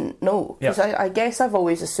I didn't know. Because I guess I've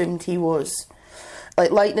always assumed he was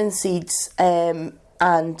like Lightning Seeds and...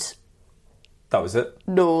 That was it?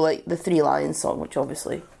 No, like the Three Lions song, which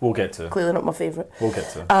obviously... We'll get to. Clearly not my favourite. We'll get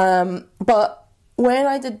to. But when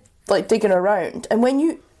I did like digging around, and when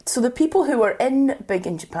you... So the people who were in Big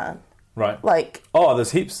in Japan... Right. Like... Oh,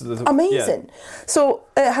 there's heaps. Amazing. Yeah. So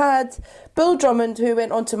it had Bill Drummond, who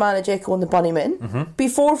went on to manage Echo and the Bunnymen,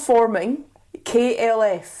 before forming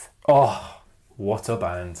KLF. Oh, what a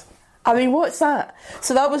band. I mean, what's that?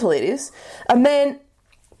 So that was hilarious. And then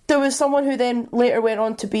there was someone who then later went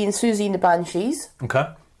on to be in Susie and the Banshees. Okay.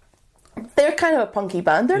 They're kind of a punky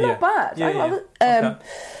band. They're not bad. I love it. Okay.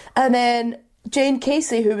 And then Jane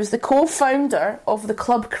Casey, who was the co-founder of the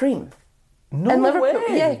Club Cream. No in Liverpool.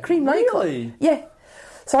 way. Yeah, Cream nightclub. Really? Yeah.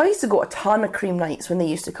 So I used to go a ton of Cream nights when they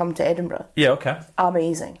used to come to Edinburgh. Yeah, okay.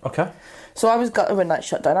 Amazing. Okay. So I was gutted when that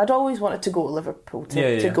shut down. I'd always wanted to go to Liverpool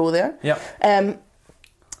to go there. Yeah. And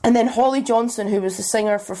then Holly Johnson, who was the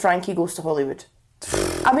singer for Frankie Goes to Hollywood.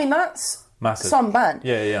 I mean, that's massive. Some band.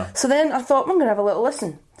 Yeah. So then I thought, I'm going to have a little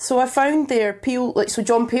listen. So I found their Peel, so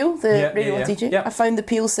John Peel, the radio DJ. Yeah. I found the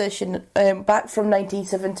Peel session back from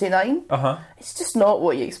 1979. It's just not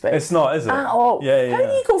what you expect. It's not, is it? At all. Yeah. How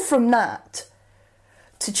do you go from that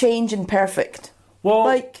to Change and Perfect? Well,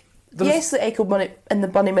 like, yes, the Echo Bunny and the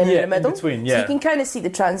Bunnymen in the middle. In between, So you can kind of see the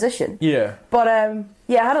transition. Yeah. But I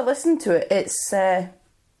had to listen to it. It's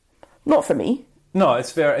not for me. No,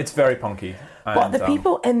 it's very punky. But the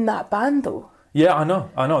people in that band, though. Yeah, I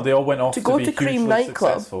know. They all went off to go be to Cream hugely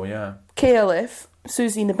nightclub. Successful, yeah. KLF,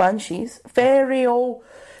 Susie and the Banshees, they didn't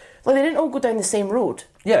all go down the same road.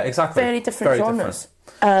 Yeah, exactly. Very different genres.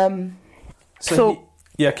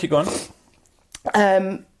 Keep going.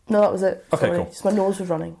 No, that was it. Okay, Sorry. cool. Just my nose was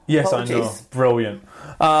running. Yes, Apologies. I know. Brilliant.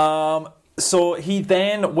 So he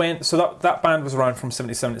then went... So that band was around from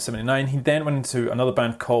 77 to 79. He then went into another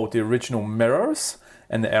band called the Original Mirrors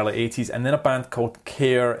in the early 80s, and then a band called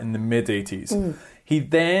Care in the mid-80s. He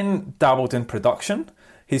then dabbled in production.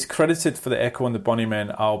 He's credited for the Echo and the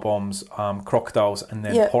Bunnymen albums, Crocodiles and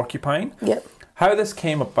then Porcupine. Yep. How this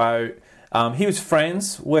came about, he was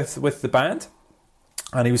friends with the band,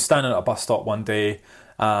 and he was standing at a bus stop one day,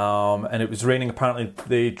 and it was raining. Apparently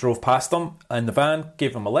they drove past them in the van,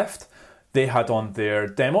 gave him a lift. They had on their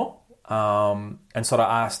demo, and sort of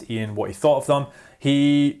asked Ian what he thought of them.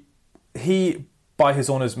 He by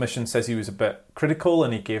his own admission says he was a bit critical,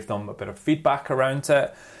 and he gave them a bit of feedback around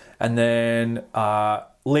it. And then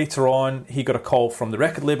later on, he got a call from the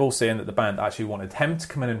record label saying that the band actually wanted him to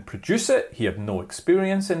come in and produce it. He had no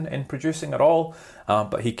experience in producing at all,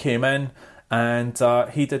 but he came in and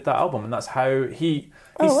he did that album, and that's how he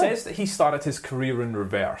says that he started his career in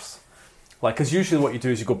reverse. Like, because usually what you do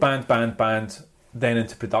is you go band, band, band, then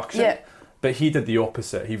into production. Yeah. But he did the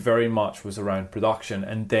opposite. He very much was around production,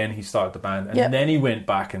 and then he started the band, and then he went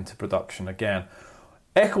back into production again.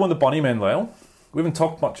 Echo and the Bunnymen, Lyle. We haven't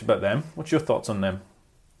talked much about them. What's your thoughts on them?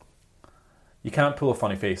 You can't pull a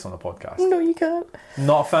funny face on a podcast. No, you can't.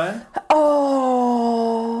 Not a fan?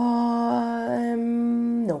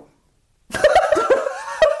 No.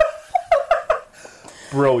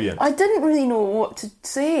 Brilliant. I didn't really know what to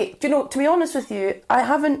say. Do you know, to be honest with you, I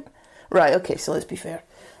haven't... Right, okay, so let's be fair.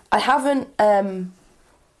 I haven't... I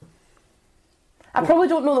probably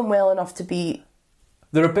don't know them well enough to be...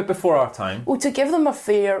 They're a bit before our time. Well, to give them a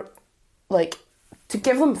fair... Like, to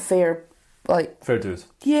give them fair... Like... Fair dues.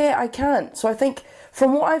 Yeah, I can't. So I think,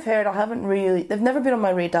 from what I've heard, I haven't really... They've never been on my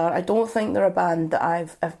radar. I don't think they're a band that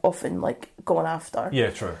I've often, like, gone after. Yeah,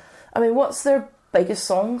 true. I mean, what's their biggest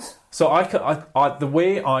songs? So the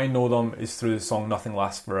way I know them is through the song "Nothing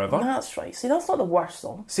Lasts Forever." That's right. See, that's not the worst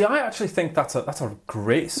song. See, I actually think that's a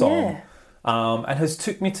great song, and has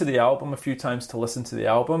took me to the album a few times to listen to the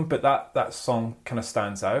album. But that song kind of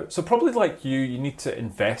stands out. So probably like you need to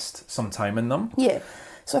invest some time in them. Yeah.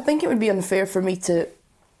 So I think it would be unfair for me to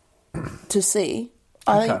say.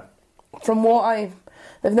 I think from what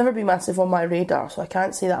they've never been massive on my radar, so I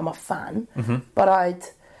can't say that I'm a fan. Mm-hmm. But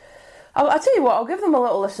I'll tell you what, I'll give them a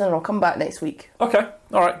little listen and I'll come back next week. Okay,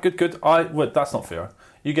 all right, good. That's not fair.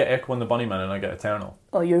 You get Echo and the Bunnymen and I get Eternal.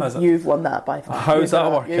 Oh, you've won that by far. How's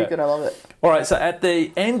that work? You're going to love it. All right, so at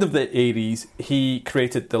the end of the 80s, he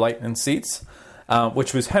created the Lightning Seeds,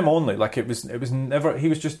 which was him only. Like, it was never... He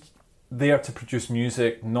was just there to produce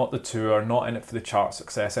music, not the tour, not in it for the chart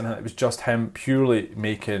success, and it was just him purely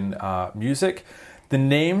making music. The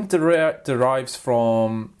name derives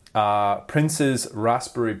from... Prince's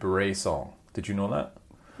Raspberry Beret song. Did you know that?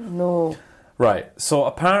 No. Right. So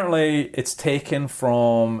apparently it's taken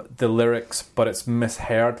from the lyrics, but it's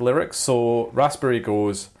misheard lyrics. So Raspberry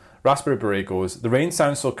Beret goes, "The rain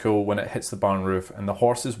sounds so cool when it hits the barn roof, and the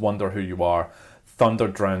horses wonder who you are. Thunder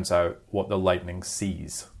drowns out what the lightning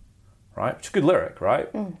sees." Right? Which is a good lyric,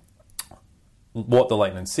 right? Mm. What the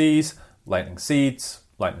lightning sees, lightning seeds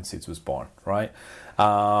was born, right?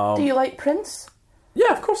 Do you like Prince?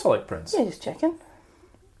 Yeah, of course I like Prince. Yeah, just checking.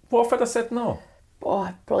 What if I'd have said no? Oh,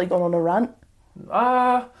 I've probably gone on a rant.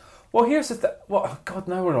 Well, here's the thing. Well, God,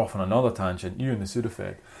 now we're off on another tangent. You and the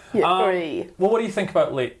Sudafed. Yeah, well, what do you think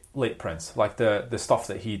about late Prince? Like the stuff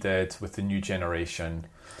that he did with the new generation,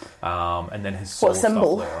 and then his solo stuff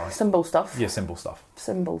later on. Symbol stuff? Yeah, symbol stuff.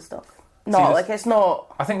 Symbol stuff. No, it's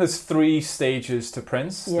not... I think there's 3 stages to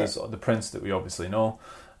Prince. Yeah. There's the Prince that we obviously know,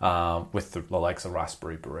 with the likes of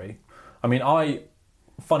Raspberry Beret. I mean,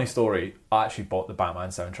 funny story, I actually bought the Batman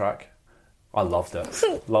soundtrack. I loved it.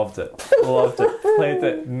 Loved it. Played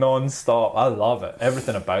it non-stop. I love it.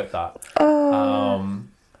 Everything about that.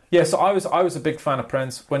 Yeah, so I was a big fan of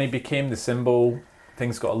Prince. When he became the Symbol,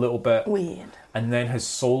 things got a little bit weird. And then his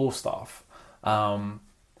solo stuff,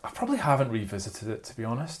 I probably haven't revisited it, to be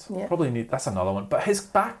honest. Yeah. That's another one. But his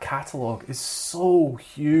back catalogue is so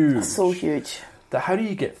huge. So huge. That how do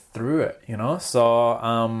you get through it, you know?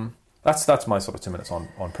 So, that's my sort of 2 minutes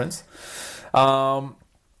on Prince.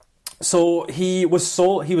 So he was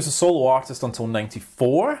a solo artist until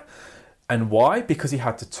 '94, and why? Because he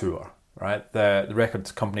had to tour. Right, the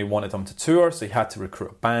record company wanted him to tour, so he had to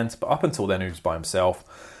recruit a band. But up until then, he was by himself.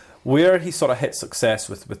 Where he sort of hit success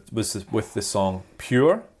with the song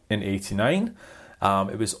 "Pure" in '89.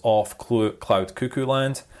 It was off Cloud Cuckoo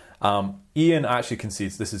Land. Ian actually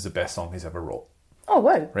concedes this is the best song he's ever wrote. Oh,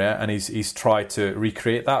 wow. Yeah, and he's tried to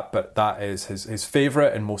recreate that, but that is his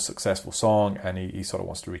favourite and most successful song, and he sort of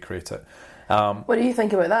wants to recreate it. What do you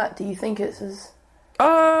think about that? Do you think it's his...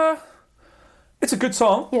 It's a good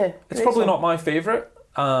song. Yeah. It's probably not my favourite.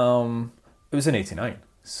 It was in '89.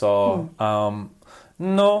 So,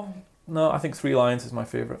 no, I think 3 Lions is my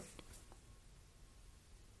favourite.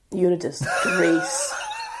 You're a disgrace.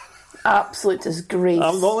 Absolute disgrace.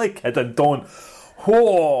 I'm not like kidding, don't.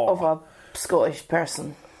 Whoa. Of a Scottish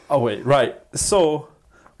person. Oh wait, right. So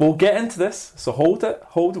we'll get into this. So hold it.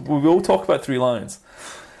 We will talk about 3 Lions.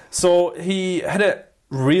 So he hit it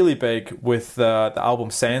really big with the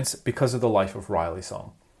album Sense because of the Life of Riley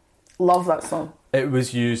song. Love that song. It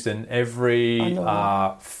was used in every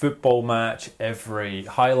football match, every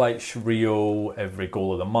highlights reel, every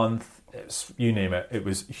goal of the month. You name it. It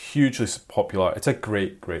was hugely popular. It's a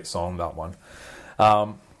great song, that one.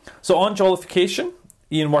 So on Jollification,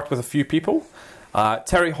 Ian worked with a few people.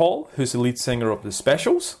 Terry Hall, who's the lead singer of The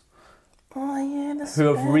Specials. Oh, yeah,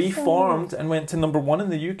 who have reformed and went to number 1 in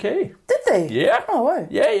the UK. Did they? Yeah. Oh, wow.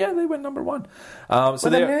 Yeah, they went number 1. So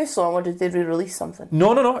With a new song, or did they re-release something?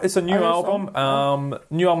 No. It's a new album. Song?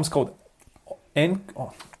 New album's called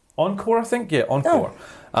Encore, I think. Yeah, Encore.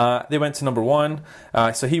 They went to number 1.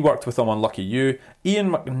 So he worked with them on Lucky You.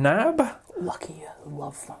 Ian McNabb. Lucky You. I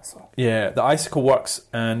love that song. Yeah, the Icicle Works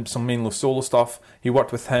and some mainly solo stuff. He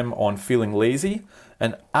worked with him on Feeling Lazy.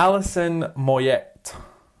 And Alison Moyet.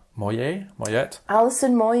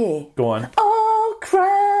 Alison Moyet. Go on. Oh,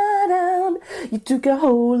 cried out. You took a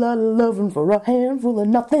whole lot of loving for a handful of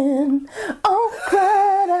nothing. Oh,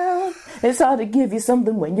 cried out. It's hard to give you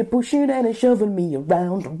something when you're pushing and shoving me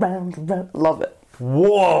around. Love it.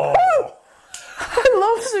 Whoa! I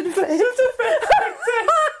love Sudafed.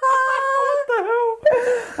 What the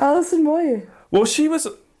hell? Alison Moyet. Well, she was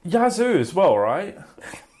Yazoo as well, right?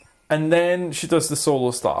 And then she does the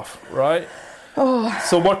solo stuff, right? Oh.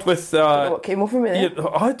 So worked with... I don't know what came over me there. Yeah,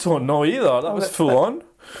 I don't know either. That was full on.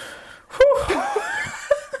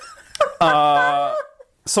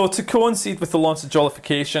 So to coincide with the launch of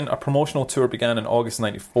Jollification, a promotional tour began in August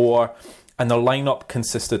 94, and their lineup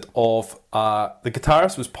consisted of the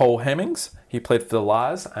guitarist was Paul Hemmings. He played for the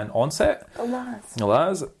Laz and Onset. The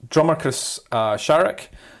Laz. Drummer Chris Sharrock.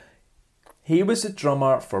 He was the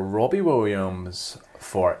drummer for Robbie Williams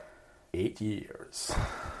for 8 years.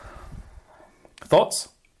 Thoughts?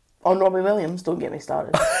 On Robbie Williams, don't get me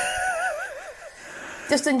started.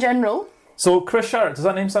 Just in general. So Chris Sharrock, does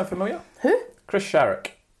that name sound familiar? Who? Chris Sharrock.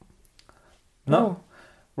 No.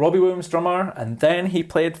 Robbie Williams drummer, and then he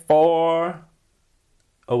played for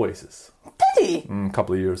Oasis. Did he? A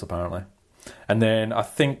couple of years apparently. And then I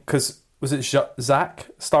think, because, was it Zach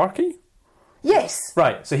Starkey? Yes.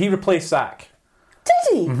 Right, so he replaced Zach. Did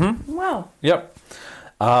he? Mm-hmm. Wow. Yep.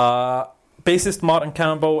 Bassist Martin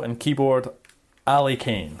Campbell and keyboard Ali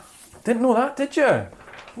Kane. Didn't know that, did you?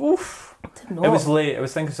 Oof. Didn't know. It was late. I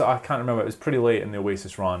was thinking, so I can't remember. It was pretty late in the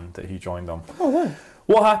Oasis run that he joined them. Oh, wow.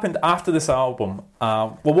 What happened after this album?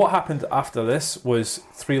 What happened after this was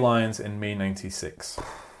Three Lions in May 96.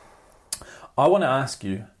 I want to ask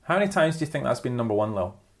you, how many times do you think that's been number 1,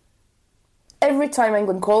 Lil? Every time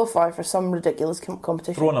England qualify for some ridiculous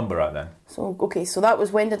competition. Throw a number out then. So, okay, so that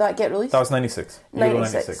was, when did that get released? That was 96.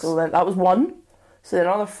 96. So then that was 1. So then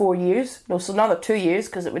another 4 years. No, so another 2 years,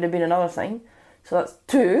 because it would have been another thing. So that's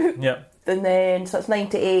 2. Yeah. And then, so that's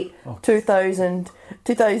 98, 2000,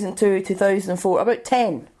 2002, 2004, about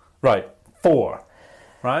 10. Right, 4.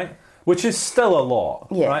 Right? Which is still a lot.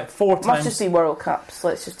 Yeah. Right? 4 times. Must just be World Cups.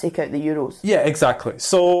 Let's just take out the Euros. Yeah, exactly.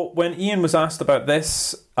 So when Ian was asked about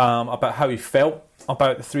this, about how he felt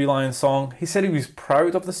about the Three Lions song, he said he was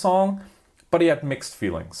proud of the song, but he had mixed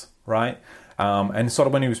feelings, right? And sort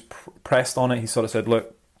of when he was pressed on it, he sort of said,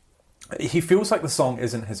 look, he feels like the song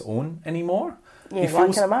isn't his own anymore. Yeah, well,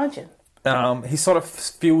 I can imagine. He sort of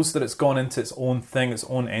feels that it's gone into its own thing, its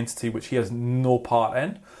own entity, which he has no part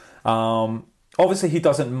in. Obviously, he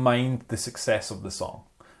doesn't mind the success of the song,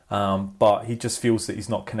 but he just feels that he's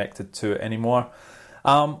not connected to it anymore.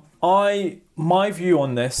 My view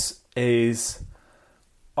on this is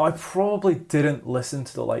I probably didn't listen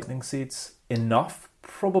to the Lightning Seeds enough,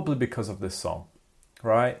 probably because of this song,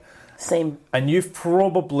 right? Same. And you've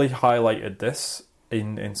probably highlighted this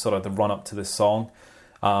in sort of the run-up to this song.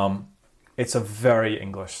 It's a very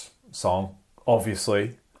English song,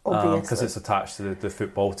 obviously, because it's attached to the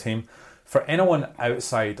football team. For anyone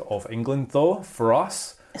outside of England, though, for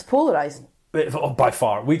us... It's polarising. By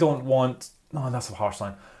far. We don't want... No, that's a harsh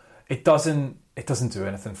line. It doesn't do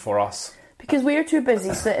anything for us. Because we're too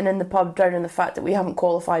busy sitting in the pub drowning the fact that we haven't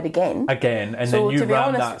qualified again. And so, then you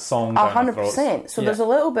ran that song down 100%. So there's a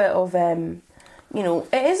little bit of... it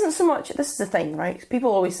isn't so much... This is the thing, right? People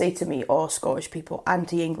always say to me, Scottish people,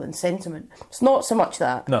 anti-England sentiment. It's not so much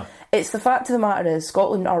that. No. It's the fact of the matter is,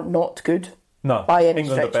 Scotland are not good. No. By any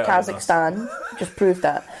stretch. Kazakhstan just proved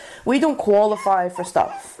that. We don't qualify for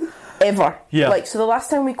stuff. Ever. Yeah. So the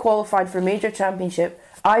last time we qualified for a major championship,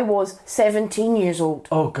 I was 17 years old.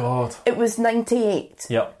 Oh, God. It was 98.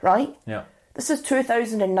 Yeah. Right? Yeah. This is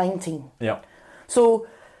 2019. Yeah. So...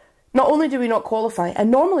 Not only do we not qualify,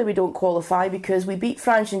 and normally we don't qualify because we beat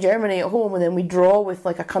France and Germany at home and then we draw with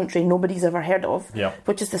like a country nobody's ever heard of,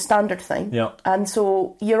 which is the standard thing. Yeah. And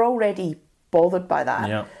so you're already bothered by that.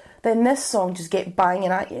 Yeah. Then this song just get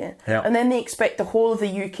banging at you. Yeah. And then they expect the whole of the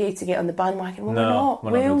UK to get on the bandwagon. Well, No, we're not.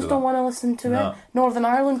 we're not Wales do don't that. want to listen to No. it. Northern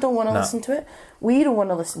Ireland don't want to listen to it. We don't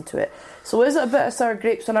want to listen to it. So is it a bit of sour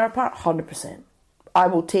grapes on our part? 100%. I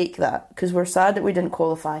will take that because we're sad that we didn't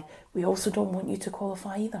qualify. We also don't want you to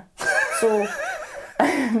qualify either. So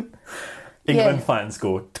England fans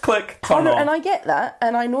go, click, turn on. And I get that,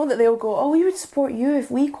 and I know that they'll go, oh, we would support you if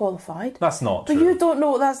we qualified. That's not true. But you don't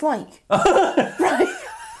know what that's like. Right?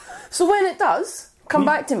 So when it does, come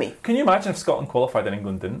back to me. Can you imagine if Scotland qualified and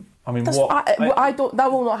England didn't? I mean, I don't.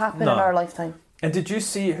 That will not happen in our lifetime. And did you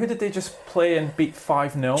see, who did they just play and beat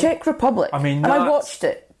 5-0? Czech Republic. I mean, and I watched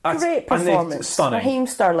it. Great performance. Stunning. Raheem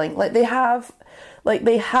Sterling. They have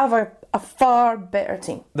a far better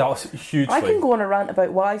team. That was hugely. I can go on a rant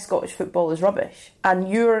about why Scottish football is rubbish, and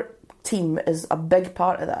your team is a big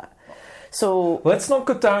part of that. So let's not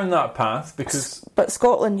go down that path because. But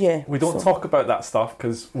Scotland, we don't talk about that stuff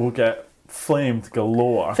because we'll get flamed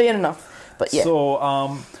galore. Fair enough, but yeah.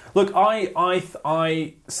 So look,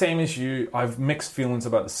 I same as you. I've mixed feelings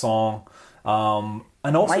about the song,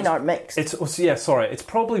 and also mine aren't mixed. It's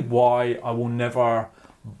probably why I will never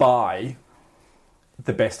buy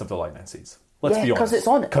the Best of the Lightning Seeds. Let's be honest. Because it's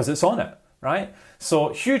on it. Because it's on it, right? So,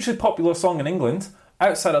 hugely popular song in England.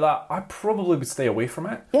 Outside of that, I probably would stay away from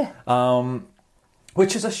it. Yeah.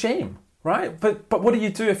 Which is a shame, right? But what do you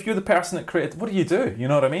do if you're the person that created? What do you do? You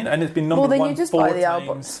know what I mean? And it's been number one 4 times. Well, then you just buy the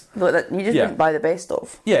albums. You just didn't buy the best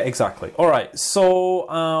of. Yeah, exactly. All right. So,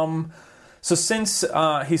 since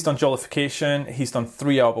he's done Jollification, he's done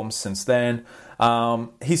 3 albums since then.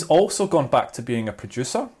 He's also gone back to being a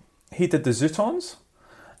producer. He did the Zootons.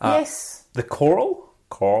 Yes. The Coral.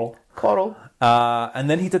 And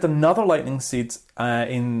then he did another Lightning Seeds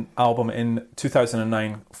album in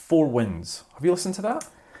 2009, 4 Winds. Have you listened to that?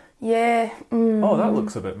 Yeah. Oh, that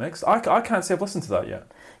looks a bit mixed. I can't say I've listened to that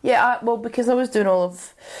yet. Yeah, because I was doing all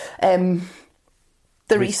of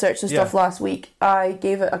the research and stuff last week, I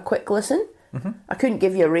gave it a quick listen. Mm-hmm. I couldn't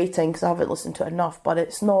give you a rating because I haven't listened to it enough, but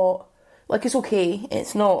it's not... it's okay.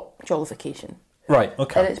 It's not Jollification. Right,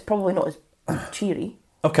 okay. And it's probably not as cheery.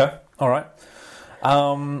 Okay, all right.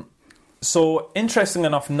 So, interesting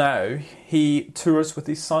enough now, he tours with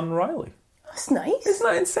his son, Riley. That's nice. Isn't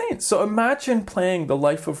that insane? So, imagine playing The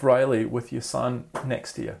Life of Riley with your son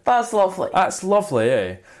next to you. That's lovely. That's lovely,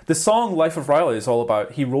 eh? The song Life of Riley is all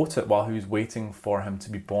about, he wrote it while he was waiting for him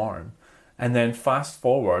to be born. And then fast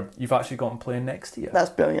forward, you've actually got him playing next to you.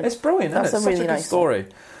 That's brilliant. It's brilliant, isn't it? It's such a good story.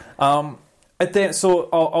 So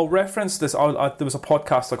I'll reference this. There was a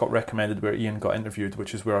podcast I got recommended where Ian got interviewed,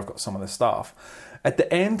 which is where I've got some of the stuff. At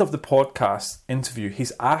the end of the podcast interview,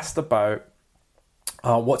 he's asked about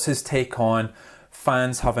what's his take on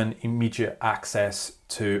fans having immediate access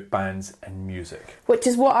to bands and music. Which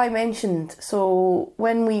is what I mentioned. So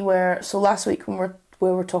last week when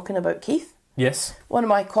we were talking about Keith. Yes. One of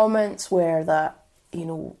my comments were that,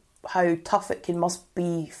 how tough it must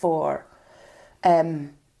be for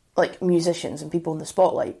musicians and people in the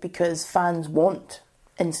spotlight because fans want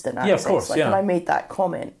instant access. Yeah, of course, And I made that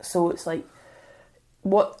comment. So it's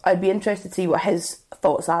what I'd be interested to see what his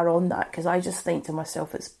thoughts are on that, because I just think to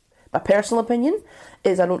myself, it's my personal opinion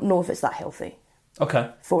is I don't know if it's that healthy. Okay.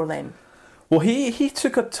 For them. Well, he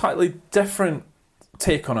took a totally different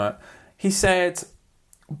take on it. He said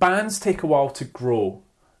bands take a while to grow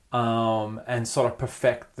and sort of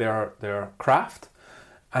perfect their craft,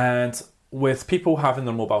 and with people having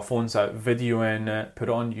their mobile phones out, videoing it, put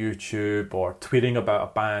it on YouTube or tweeting about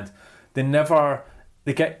a band,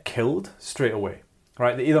 they get killed straight away,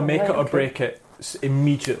 right? They either make it or break it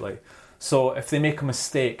immediately. So if they make a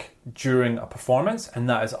mistake during a performance and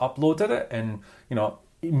that is uploaded it, and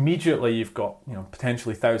immediately you've got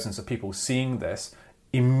potentially thousands of people seeing this,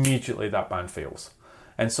 immediately that band fails.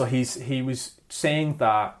 And so he was saying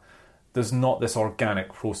that there's not this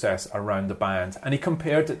organic process around the band. And he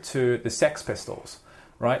compared it to the Sex Pistols,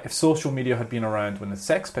 right? If social media had been around when the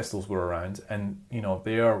Sex Pistols were around, and,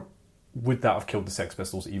 would that have killed the Sex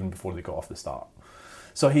Pistols even before they got off the start?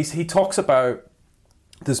 So he talks about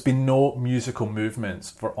there's been no musical movements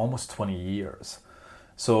for almost 20 years.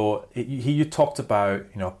 So you talked about,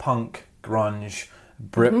 punk, grunge,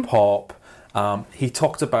 Britpop. He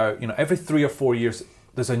talked about, every 3 or 4 years,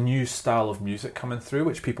 there's a new style of music coming through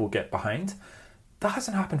which people get behind. That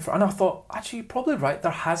hasn't happened and I thought, actually, you're probably right.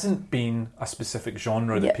 There hasn't been a specific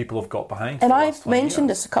genre that people have got behind. And I've mentioned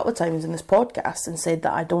this a couple of times in this podcast and said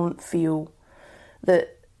that I don't feel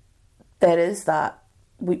that there is that.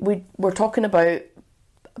 We're talking about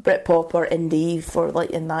Britpop or indie for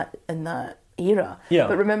in that era. Yeah.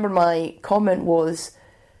 But remember, my comment was,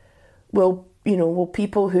 will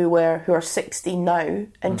people who are 60 now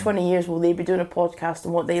in 20 years, will they be doing a podcast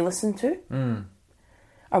on what they listen to? Mm.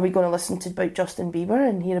 Are we going to listen to about Justin Bieber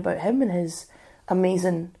and hear about him and his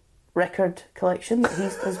amazing record collection that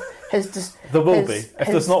his there will be. If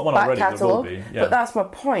there's not one already, catalogue. There will be. Yeah. But that's my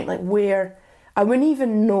point. Where I wouldn't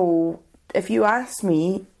even know, if you asked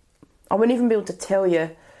me, I wouldn't even be able to tell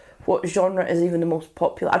you what genre is even the most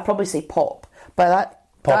popular. I'd probably say pop. By that,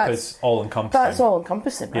 pop is all-encompassing. That's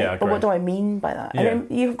all-encompassing, right? Yeah, but what do I mean by that? Yeah. I mean,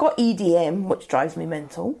 you've got EDM, which drives me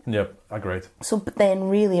mental. Yep, agreed. So, but then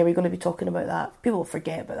really, are we going to be talking about that? People will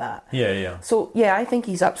forget about that. Yeah. So, yeah, I think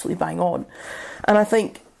he's absolutely bang on. And I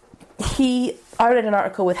think I read an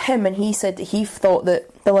article with him, and he said that he thought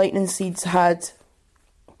that the Lightning Seeds had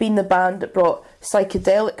been the band that brought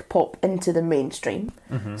psychedelic pop into the mainstream.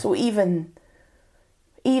 Mm-hmm. So even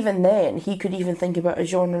then, he could even think about a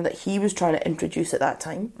genre that he was trying to introduce at that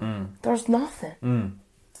time. There's nothing.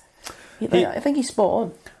 I think he's spot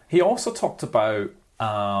on. He also talked about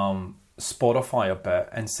Spotify a bit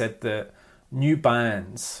and said that new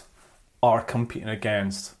bands are competing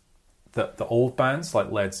against the old bands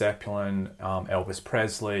like Led Zeppelin, Elvis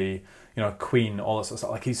Presley, Queen, all that sort of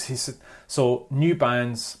stuff. Like he said, so new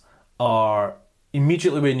bands are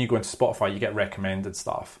immediately when you go into Spotify, you get recommended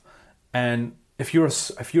stuff, and if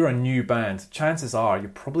you're a new band, chances are you're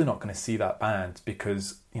probably not going to see that band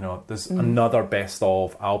because there's another best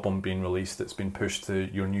of album being released that's been pushed to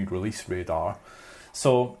your new release radar.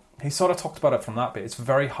 So he sort of talked about it from that bit. It's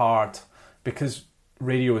very hard because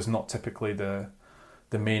radio is not typically the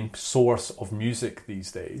main source of music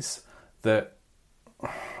these days. That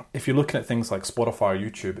if you're looking at things like Spotify or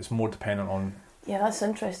YouTube, it's more dependent on. Yeah, that's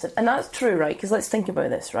interesting. And that's true, right? Because let's think about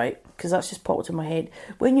this, right? Because that's just popped in my head.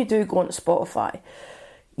 When you do go onto Spotify,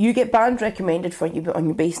 you get bands recommended for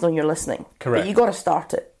you based on your listening. Correct. But you got to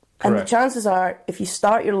start it. Correct. And the chances are, if you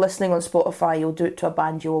start your listening on Spotify, you'll do it to a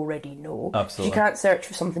band you already know. Absolutely. You can't search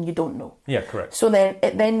for something you don't know. Yeah, correct. So then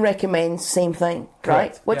it recommends the same thing,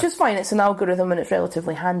 correct. right? Which yeah. is fine. It's an algorithm and it's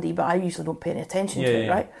relatively handy, but I usually don't pay any attention to it,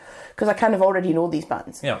 yeah. right? Because I kind of already know these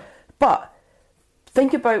bands. Yeah. But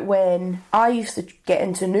think about when I used to get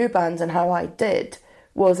into new bands and how I did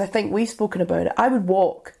was, I think we've spoken about it, I would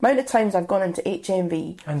walk. The amount of times I've gone into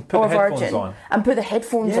HMV or Virgin and put the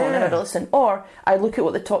headphones on and I'd listen. Or I look at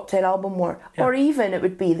what the top 10 album were. Yeah. Or even it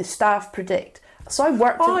would be the staff predict. So I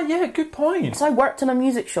worked... good point. So I worked in a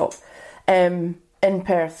music shop in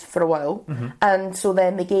Perth for a while. Mm-hmm. And so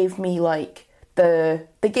then they gave me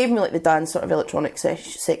the dance sort of electronic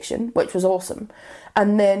section, which was awesome.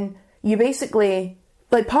 And then you basically...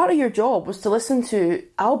 part of your job was to listen to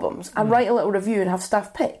albums and write a little review and have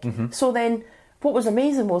staff pick. Mm-hmm. So then what was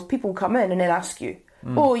amazing was people come in and then ask you,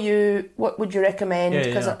 what would you recommend?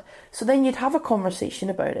 So then you'd have a conversation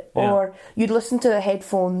about it. Yeah. Or you'd listen to the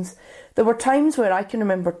headphones. There were times where I can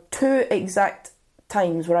remember 2 exact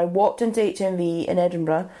times where I walked into HMV in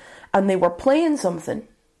Edinburgh and they were playing something.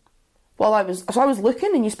 So I was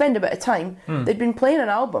looking, and you spend a bit of time. They'd been playing an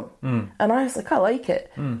album, and I was like, I like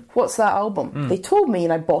it. What's that album? They told me,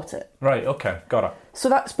 and I bought it. Right. Okay. Got it. So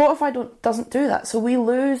that Spotify doesn't do that. So we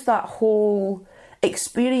lose that whole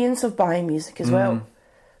experience of buying music as well.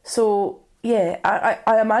 So yeah,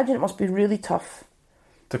 I imagine it must be really tough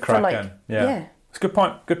to crack in. Yeah. It's a good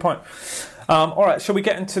point. Good point. All right. Shall we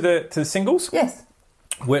get into the singles? Yes.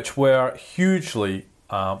 Which were hugely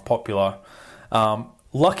popular.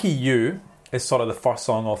 Lucky You is sort of the first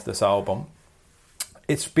song off this album.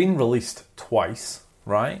 It's been released twice,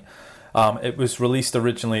 right? It was released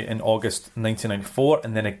originally in August 1994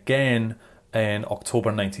 and then again in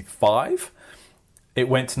October 95. It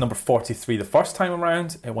went to number 43 the first time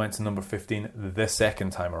around. It went to number 15 the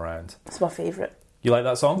second time around. It's my favourite. You like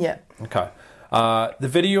that song? Yeah. Okay. The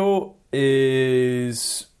video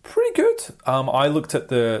is... pretty good. I looked at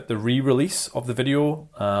the re-release of the video.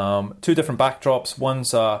 2 different backdrops.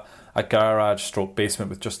 One's a garage stroke basement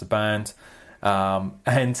with just the band.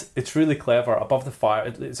 And it's really clever. Above the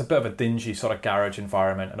fire, it's a bit of a dingy sort of garage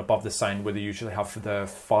environment. And above the sign where they usually have the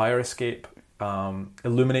fire escape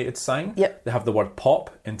illuminated sign, they have the word pop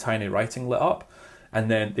in tiny writing lit up. And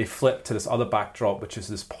then they flip to this other backdrop, which is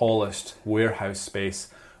this polished warehouse space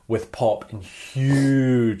with pop in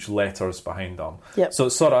huge letters behind them. Yep. So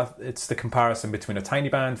it's the comparison between a tiny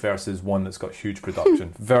band versus one that's got huge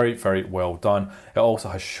production. Very, very well done. It also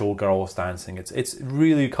has showgirls dancing. It's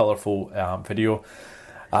really colourful video.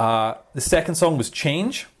 The second song was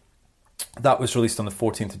Change. That was released on the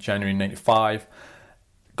 14th of January 95.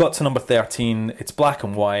 Got to number 13. It's black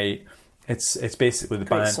and white. It's basically the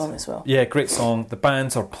band. Great song as well. Yeah, great song. The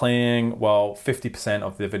bands are playing while 50%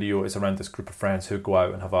 of the video is around this group of friends who go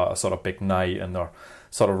out and have a sort of big night, and they're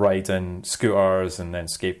sort of riding scooters and then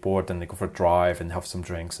skateboard, and they go for a drive and have some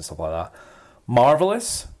drinks and stuff like that.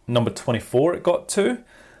 Marvelous, number 24 it got to.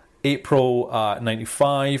 April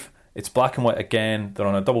 95. It's black and white again. They're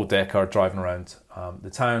on a double-decker driving around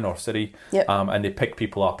the town or city, and they pick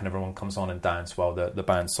people up and everyone comes on and dance while the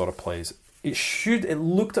band sort of plays. It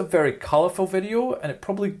looked a very colourful video, and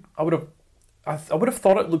I would have I would have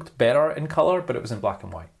thought it looked better in colour, but it was in black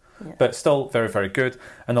and white. Yeah. But still very, very good.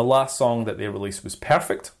 And the last song that they released was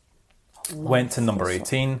Perfect. Went to number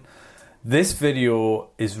 18. This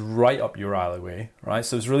video is right up your alleyway, right?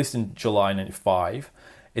 So it was released in July 95.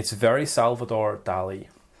 It's very Salvador Dali,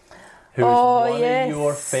 who is one of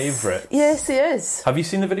your favourites. Yes, he is. Have you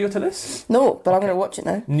seen the video to this? No, but I'm going to watch it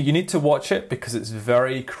now. You need to watch it because it's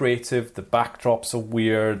very creative. The backdrops are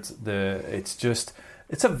weird.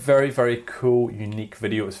 It's a very, very cool, unique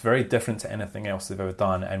video. It's very different to anything else they've ever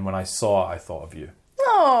done. And when I saw it, I thought of you.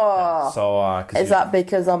 Oh, is that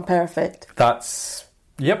because I'm perfect?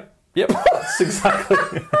 Yep. That's exactly.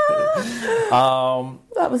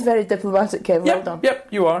 That was very diplomatic, Kevin. Well done. Yep,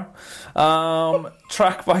 you are.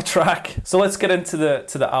 Track by track. So let's get into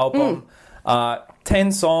the album.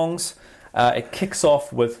 10 songs. It kicks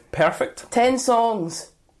off with Perfect. 10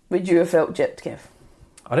 songs. Would you have felt gypped, Kev?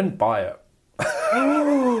 I didn't buy it.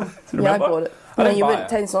 Yeah, I bought it. You went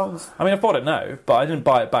 10 songs. I mean, I bought it now, but I didn't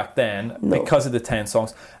buy it back then because of the 10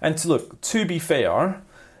 songs. And to be fair,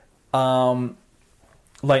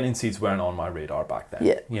 Lightning Seeds weren't on my radar back then.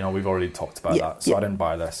 Yeah. You know, we've already talked about that, so I didn't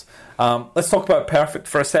buy this. Let's talk about Perfect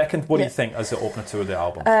for a second. What do you think as the opener to the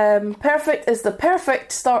album? Perfect is the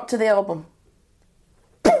perfect start to the album.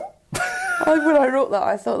 When I wrote that,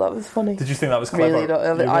 I thought that was funny. Did you think that was clever? Really not. You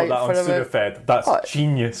wrote that on Sudafed. That's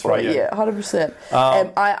genius, right? Yeah, 100%.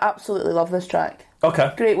 I absolutely love this track.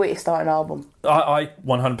 Okay. Great way to start an album. I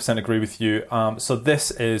 100% agree with you. So this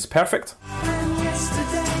is Perfect.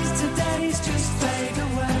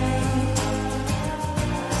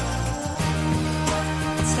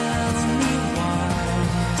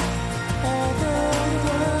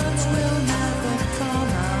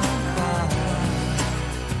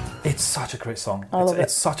 It's such a great song.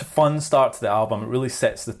 It's such a fun start to the album. It really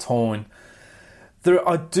sets the tone.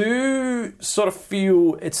 I do sort of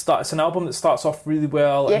feel it's an album that starts off really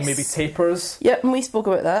well and maybe tapers. Yeah, and we spoke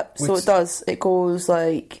about that. So it does. It goes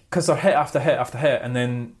like... Because they're hit after hit after hit, and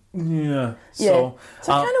then... Yeah. So I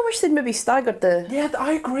kind of wish they'd maybe staggered the... Yeah,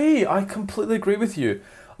 I agree. I completely agree with you.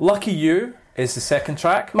 Lucky You is the second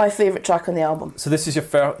track. My favourite track on the album. So this is your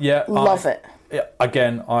first... Yeah. Love it. Yeah,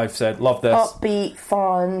 again, I've said, love this. Upbeat,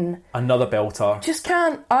 fun. Another belter.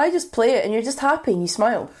 I just play it and you're just happy and you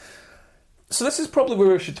smile. So this is probably where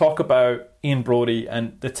we should talk about Ian Broudie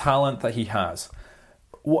and the talent that he has.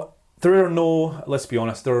 Let's be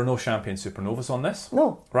honest, there are no champagne supernovas on this.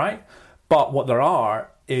 No. Right? But what there are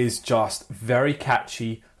is just very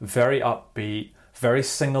catchy, very upbeat, very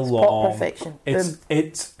sing-along. Pop perfection.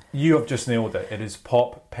 You have just nailed it. It is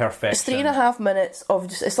pop perfection. It's 3.5 minutes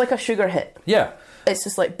of it's like a sugar hit. Yeah. It's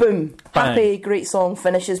just like, boom, bang. Happy, great song,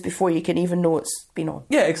 finishes before you can even know it's been on.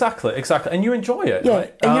 Yeah, exactly. And you enjoy it. Yeah,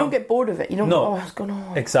 right? and you don't get bored of it. You don't go, it's gone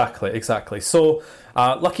on. Exactly. So,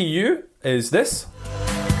 Lucky You is this.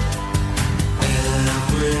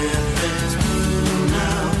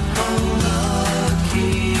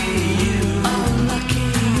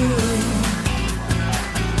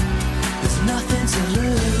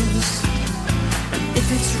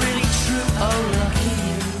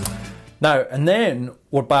 Now, and then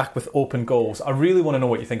we're back with Open Goals. I really want to know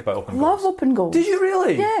what you think about Open Goals. Love Open Goals. Did you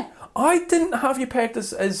really? Yeah. I didn't have you pegged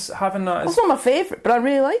as having that. It's not my favourite, but I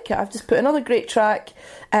really like it. I've just put another great track.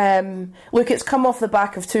 Look, it's come off the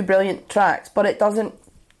back of 2 brilliant tracks, but it doesn't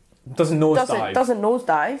nosedive. Doesn't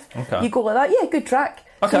nosedive. Okay. You go like that, yeah, good track.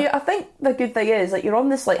 Okay. So I think the good thing is like you're on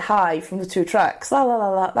this like high from the 2 tracks. La la la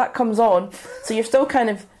la. That comes on, so you're still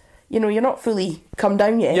kind of, you're not fully come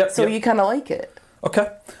down yet. You kind of like it. Okay.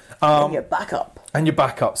 And you're back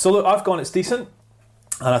up. So look, I've gone, it's decent.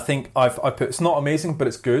 And I think I've put, it's not amazing, but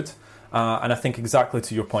it's good. And I think exactly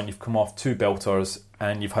to your point, you've come off 2 belters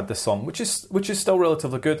and you've had this song, which is still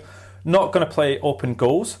relatively good. Not going to play Open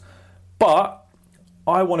Goals, but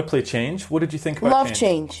I want to play Change. What did you think about Love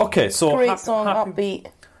Change. Okay, so great song,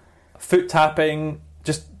 upbeat. Foot tapping,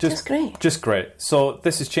 just great. Just great. So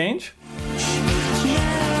this is Change.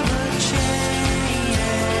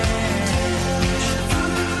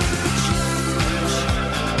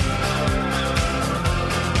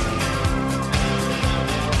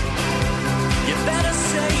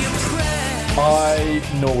 I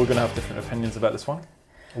know we're going to have different opinions about this one.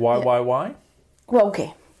 Why? Well,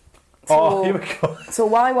 okay. So, here we go. So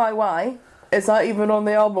why? Is that even on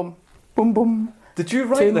the album? Boom, boom. Did you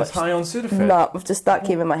write this high on Sudafed? No, that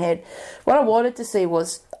came in my head. What I wanted to say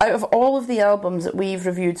was, out of all of the albums that we've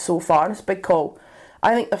reviewed so far, and it's a big call,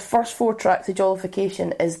 I think the first 4 tracks of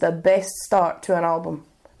Jollification is the best start to an album.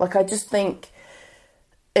 Like, I just think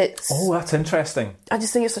it's... Oh, that's interesting. I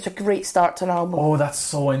just think it's such a great start to an album. Oh, that's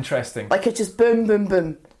so interesting. Like, it's just boom, boom,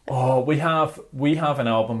 boom. Oh, we have an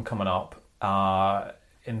album coming up in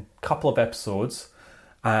a couple of episodes,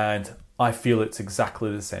 and I feel it's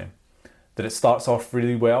exactly the same. That it starts off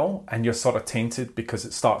really well, and you're sort of tainted because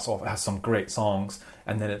it starts off, it has some great songs,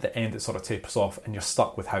 and then at the end it sort of tapers off, and you're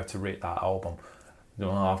stuck with how to rate that album.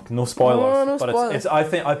 No spoilers, no but spoilers. it's. I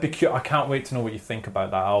think I'd be curious. I can't wait to know what you think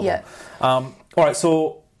about that album. Yeah. All right.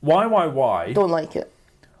 So why? Don't like it.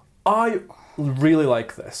 I really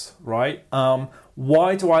like this. Right.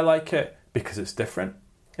 Why do I like it? Because it's different.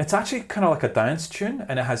 It's actually kind of like a dance tune,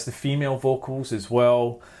 and it has the female vocals as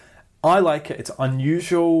well. I like it. It's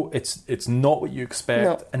unusual. It's not what you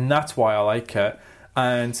expect, and that's why I like it.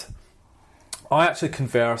 And I actually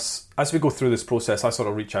converse as we go through this process. I sort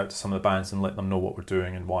of reach out to some of the bands and let them know what we're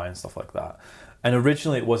doing and why and stuff like that. And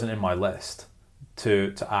originally, it wasn't in my list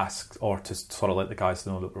to ask or to sort of let the guys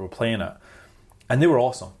know that we were playing it. And they were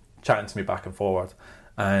awesome, chatting to me back and forward.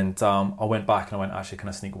 And I went back and I went, actually, can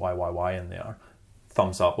I sneak why in there?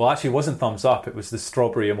 Thumbs up. Well, actually, it wasn't thumbs up. It was the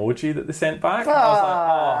strawberry emoji that they sent back. And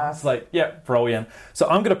I was like, yeah, brilliant. So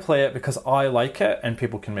I'm going to play it because I like it, and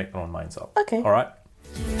people can make their own minds up. Okay. All right.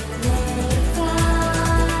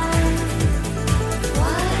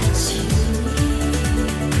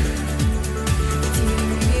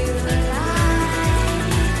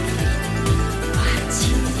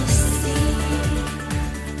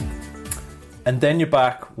 And then you're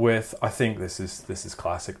back with, I think this is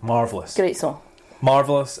classic, Marvellous. Great song.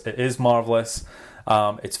 Marvellous. It is marvellous.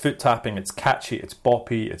 It's foot tapping. It's catchy. It's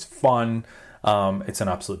boppy. It's fun. It's an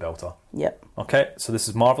absolute belter. Yep. Okay, so this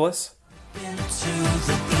is Marvellous. Into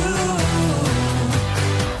the blue.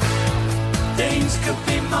 Things could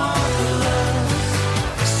be marvellous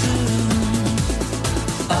soon.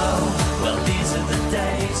 Oh, well, these are the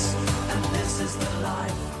days, and this is the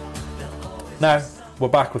life. Now, we're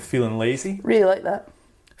back with Feeling Lazy. Really like that.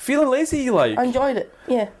 Feeling Lazy, you like? I enjoyed it.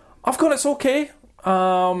 Yeah. I've got It's okay.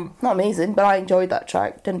 Not amazing, but I enjoyed that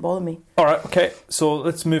track. Didn't bother me. All right, okay. So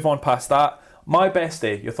let's move on past that. My Best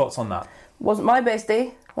Day. Your thoughts on that? Wasn't my best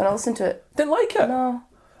day when I listened to it. Didn't like it. No.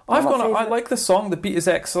 I like the song. The beat is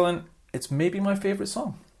excellent. It's maybe my favourite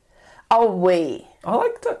song. Oh, wait. I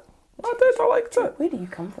liked it. I liked it. Where do you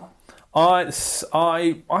come from? I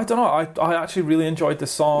don't know. I actually really enjoyed the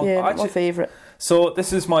song. Yeah, not my favourite. So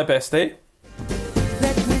this is My Best Day.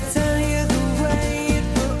 Let me tell you the way it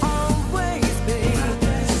will always be.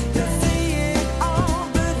 He'll see it all,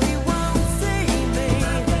 but he won't see me.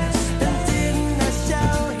 And didn't I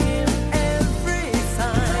show him every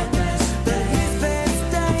sign that his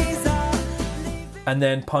best days are leaving? And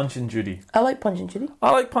then Punch and Judy. I like Punch and Judy. I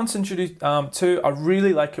like Punch and Judy too. I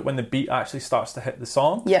really like it when the beat actually starts to hit the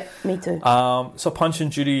song. Yeah, me too. So Punch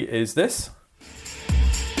and Judy is this.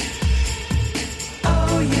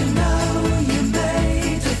 Oh, you know you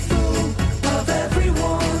made a fool of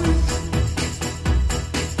everyone.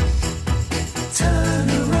 Turn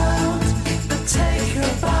around and take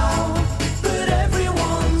a bow, but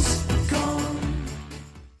everyone's gone.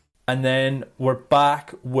 And then we're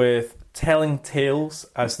back with Telling Tales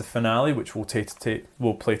as the finale, which we'll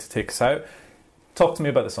play to take us out. Talk to me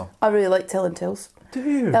about the song. I really like Telling Tales. Do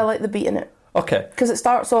you? I like the beat in it. Okay. Because it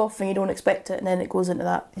starts off and you don't expect it, and then it goes into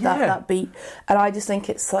that beat. And I just think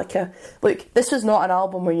it's like look, this was not an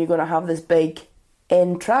album where you're going to have this big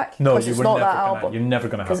end track. No, it's not that album. You're never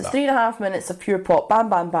going to have that. Because it's 3.5 minutes of pure pop, bang,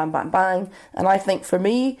 bang, bang, bang, bang. And I think for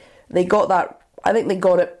me, they got that. I think they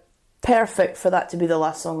got it perfect for that to be the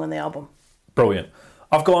last song on the album. Brilliant.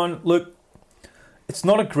 I've gone, look, it's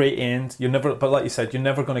not a great end. But like you said, you're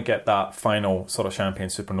never going to get that final sort of champagne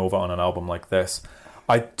supernova on an album like this.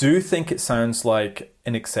 I do think it sounds like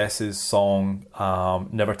INXS's song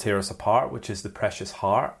Never Tear Us Apart, which is the Precious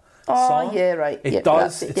Heart song. Oh, yeah, right. It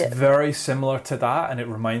does. It's very similar to that, and it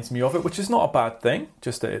reminds me of it, which is not a bad thing.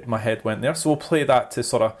 Just that my head went there. So we'll play that to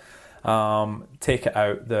sort of take it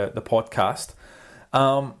out, the podcast.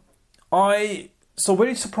 So were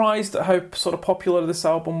you surprised at how sort of popular this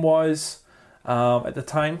album was at the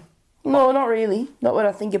time? No, not really. Not when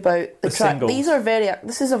I think about the track. Singles.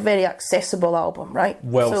 This is a very accessible album, right?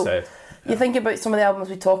 Well said. You think about some of the albums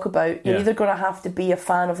we talk about, you're either going to have to be a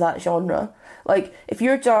fan of that genre. Like, if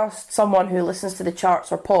you're just someone who listens to the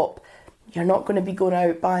charts or pop, you're not going to be going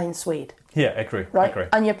out buying Suede. Yeah, I agree. Right? I agree.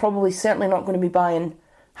 And you're probably certainly not going to be buying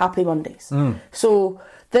Happy Mondays. So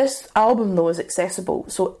this album, though, is accessible.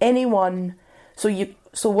 So anyone...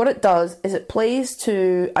 So what it does is it plays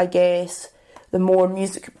to, I guess, the more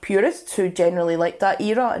music purists who generally like that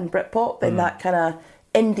era in Britpop and that kind of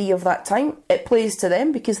indie of that time. It plays to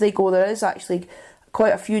them because there is actually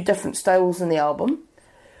quite a few different styles in the album.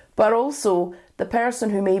 But also, the person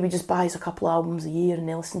who maybe just buys a couple albums a year and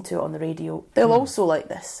they listen to it on the radio, they'll also like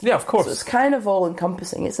this. Yeah, of course. So it's kind of all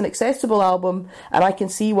encompassing. It's an accessible album, and I can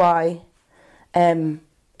see why it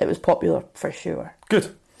was popular for sure.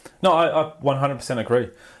 Good. No, I 100% agree.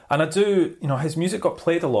 And I do, his music got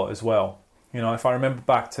played a lot as well. If I remember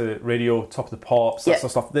back to radio, Top of the Pops, that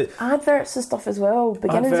sort of stuff. Adverts and stuff as well,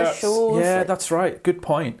 beginnings of shows. Yeah, that's right. Good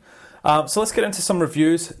point. So let's get into some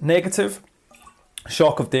reviews. Negative,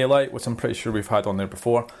 Shock of Daylight, which I'm pretty sure we've had on there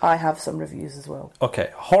before. I have some reviews as well.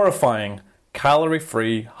 Okay, horrifying,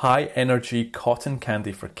 calorie-free, high-energy cotton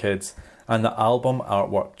candy for kids, and the album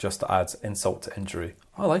artwork just adds insult to injury.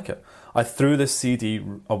 I like it. I threw this CD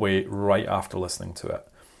away right after listening to it.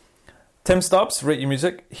 Tim Stubbs, Rate Your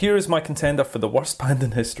Music. Here is my contender for the worst band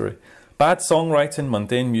in history. Bad songwriting,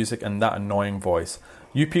 mundane music, and that annoying voice.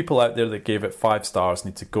 You people out there that gave it 5 stars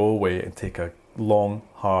need to go away and take a long,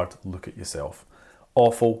 hard look at yourself.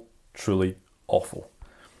 Awful, truly awful.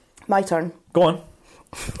 My turn. Go on.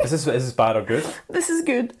 Is this bad or good? This is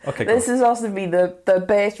good. Okay, this go. is also to be the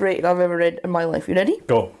best rating I've ever read in my life. You ready?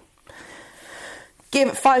 Go. Gave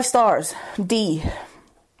it 5 stars. D.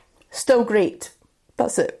 Still great.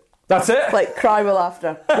 That's it. That's it? Like, cry with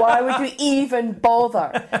laughter. Why would you even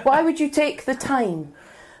bother? Why would you take the time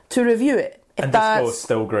to review it? If And that's, Disco is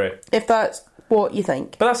still great. If that's what you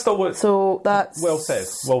think. But that's still what... So that's... Well said.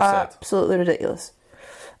 Well said. Absolutely ridiculous.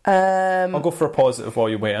 I'll go for a positive while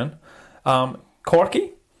you wait in.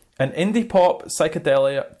 Corky, an indie pop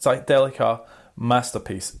psychedelica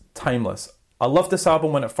masterpiece. Timeless. I loved this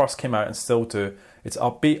album when it first came out and still do. It's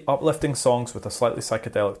upbeat, uplifting songs with a slightly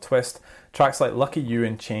psychedelic twist. Tracks like Lucky You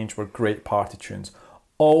and Change were great party tunes.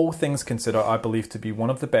 All things considered, I believe to be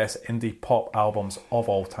one of the best indie pop albums of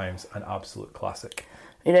all times. An absolute classic.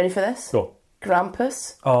 You ready for this? Go.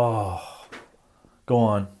 Krampus Oh, go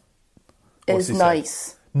on. What's is he say?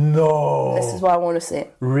 nice. No. This is what I want to say.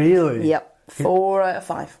 Really? Yep. 4 out of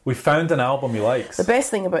 5. We found an album he likes. The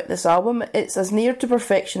best thing about this album, it's as near to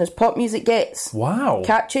perfection as pop music gets. Wow.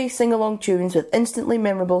 Catchy, sing-along tunes with instantly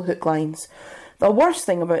memorable hook lines. The worst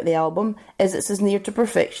thing about the album is it's as near to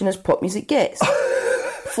perfection as pop music gets.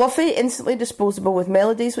 Fluffy, instantly disposable with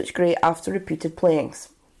melodies which grate after repeated playings.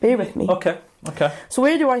 Bear with me. Okay. So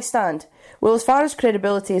where do I stand? Well, as far as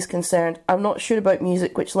credibility is concerned, I'm not sure about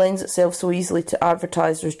music which lends itself so easily to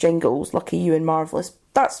advertisers' jingles, Lucky You and Marvellous.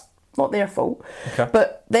 That's not their fault. Okay.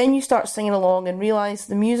 But then you start singing along and realise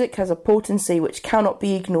the music has a potency which cannot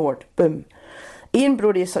be ignored. Boom. Ian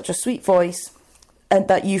Brody has such a sweet voice and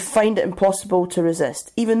that you find it impossible to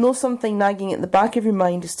resist, even though something nagging at the back of your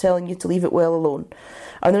mind is telling you to leave it well alone.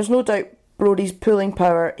 And there's no doubt Brody's pulling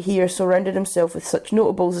power here surrounded himself with such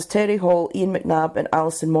notables as Terry Hall, Ian McNabb and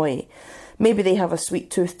Alison Moyet. Maybe they have a sweet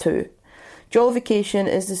tooth too. Jollification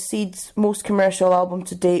is the Seeds' most commercial album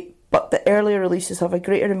to date, but the earlier releases have a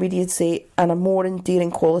greater immediacy and a more endearing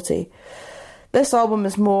quality. This album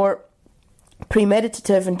is more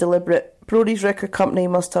premeditative and deliberate. Brody's record company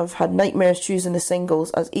must have had nightmares choosing the singles,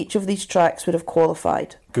 as each of these tracks would have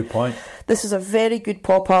qualified. Good point. This is a very good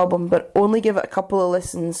pop album, but only give it a couple of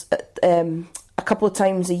listens a couple of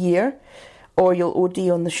times a year, or you'll OD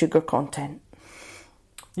on the sugar content.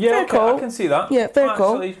 Yeah, Fair okay, call. I can see that. Yeah, fair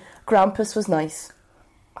call. Actually, Krampus was nice.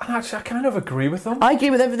 I kind of agree with him. I agree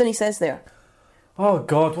with everything he says there. Oh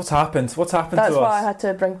God, what's happened? What's happened That's to why I us?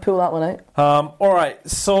 had to pull that one out. All right,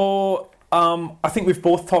 so I think we've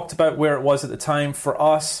both talked about where it was at the time. For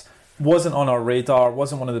us, wasn't on our radar,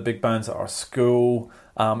 wasn't one of the big bands at our school,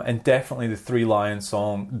 and definitely the Three Lions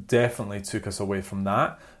song definitely took us away from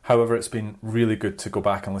that. However, it's been really good to go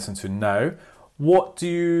back and listen to now. What do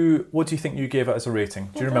you think you gave it as a rating?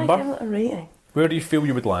 Do you remember? I give it a rating? Where do you feel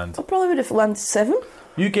you would land? I probably would have landed 7.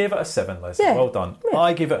 You gave it a 7, Liz. Yeah. Well done. Yeah.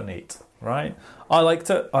 I gave it an 8. Right? I liked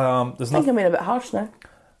it. There's I think nothing. I'm being a bit harsh now.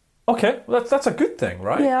 Okay, well, that's a good thing,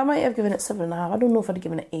 right? Yeah, I might have given it 7.5. I don't know if I'd have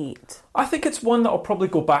given it 8. I think it's one that I'll probably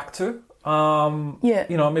go back to. Yeah.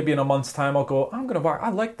 You know, maybe in a month's time I'll go, I'm going to I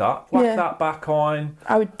like that. Whack Yeah. that back on.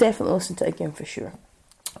 I would definitely listen to it again for sure.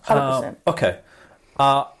 100%. Okay.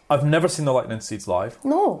 I've never seen the Lightning Seeds live.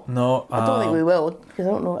 No. No. I don't think we will, because I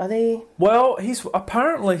don't know. Are they... Well, he's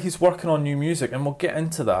working on new music, and we'll get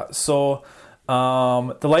into that. So,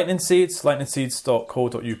 the Lightning Seeds,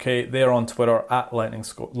 lightningseeds.co.uk, they're on Twitter at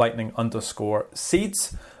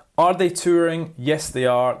lightning_seeds. Are they touring? Yes, they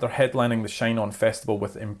are. They're headlining the Shine On Festival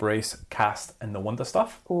with Embrace, Cast, and the Wonder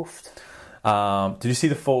Stuff. Oofed. Did you see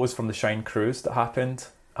the photos from the Shine cruise that happened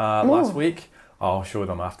last week? I'll show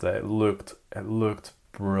them after. It looked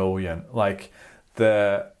brilliant. Like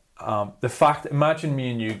the the fact, imagine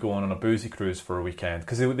me and you going on a boozy cruise for a weekend,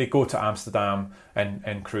 because they go to Amsterdam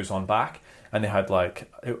and cruise on back, and they had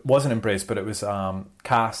like, it wasn't Embrace, but it was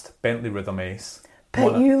Cast, Bentley Rhythm Ace.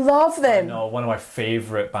 But you love them. No, one of my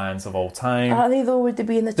favourite bands of all time. Are they though? Would they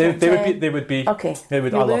be in the top 10? They would be. Okay. They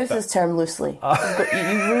would. You I love lose that. this term loosely.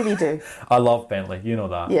 You really do. I love Bentley. You know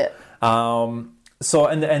that. Yeah. So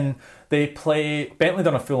and they play. Bentley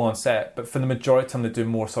done a full on set, but for the majority of them they do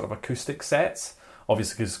more sort of acoustic sets.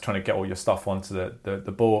 Obviously, because trying to get all your stuff onto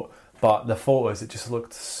the boat. But the photos, it just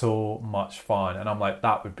looked so much fun, and I'm like,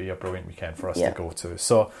 that would be a brilliant weekend for us to go to.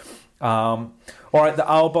 So. All right, the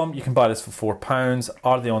album, you can buy this for £4.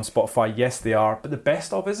 Are they on Spotify? Yes, they are, but the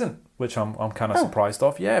best of isn't, which I'm kind of surprised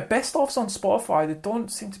of. Yeah, best of's on Spotify. They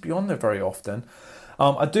don't seem to be on there very often.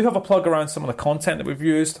 I do have a plug around some of the content that we've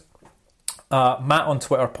used. Matt on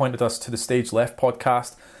Twitter pointed us to the Stage Left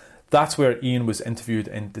podcast. That's where Ian was interviewed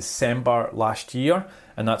in December last year,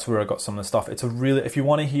 and that's where I got some of the stuff. It's a really, if you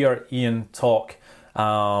want to hear Ian talk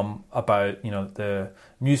about the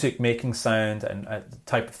music making sound and the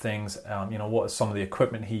type of things, what is some of the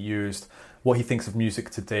equipment he used, what he thinks of music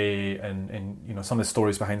today, and some of the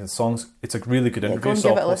stories behind the songs. It's a really good interview,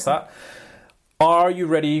 so I'll post that. Are you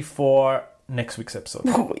ready for next week's episode?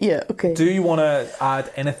 Yeah, okay. Do you want to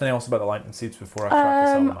add anything else about the Lantern Seeds before I crack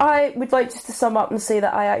this album? I would like just to sum up and say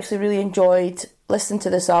that I actually really enjoyed listening to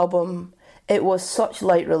this album. It was such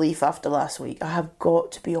light relief after last week, I have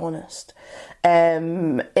got to be honest.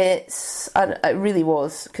 It really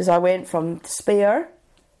was, because I went from despair,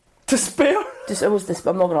 I'm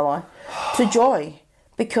not gonna lie, to joy,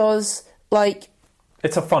 because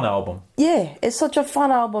it's a fun album. Yeah, it's such a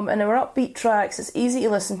fun album, and there were upbeat tracks. It's easy to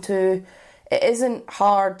listen to. It isn't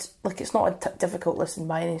hard, it's not a difficult listen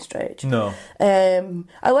by any stretch. No.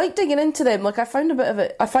 I like digging into them. I found a bit of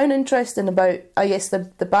it. I found interesting about, I guess,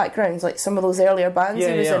 the backgrounds, some of those earlier bands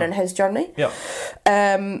he was in his journey. Yeah.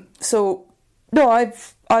 So no,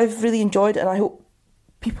 I've really enjoyed it, and I hope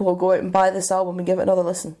people will go out and buy this album and give it another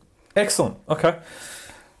listen. Excellent. Okay.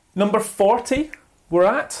 Number 40, we're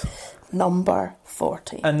at. Number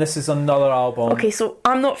 40. And this is another album. Okay, so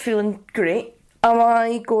I'm not feeling great. Am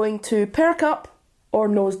I going to perk up or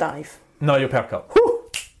nosedive? No, you'll perk up. Whew.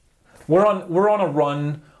 We're on a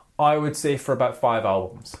run, I would say, for about 5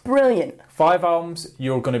 albums. Brilliant. 5 albums,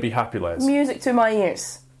 you're going to be happy, Les. Music to my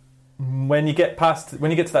ears. When you get to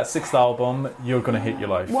that 6th album, you're going to hate your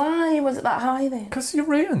life. Why was it that high then? Because your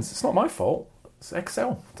ratings. It's not my fault. It's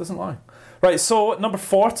Excel. It doesn't lie. Right, so number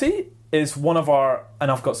 40 is one of our, and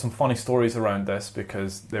I've got some funny stories around this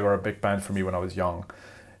because they were a big band for me when I was young,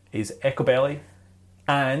 is Echobelly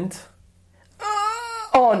and...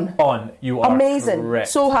 On. You are amazing. Correct.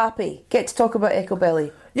 So happy. Get to talk about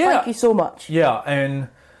Echobelly. Yeah. Thank you so much. Yeah, and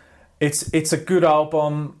it's a good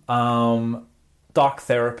album. Dark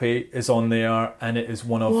Therapy is on there, and it is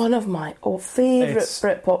one of my favourite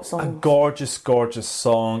Britpop songs. A gorgeous, gorgeous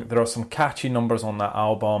song. There are some catchy numbers on that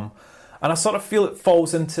album, and I sort of feel it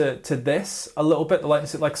falls into this a little bit. Like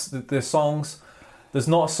the songs, there's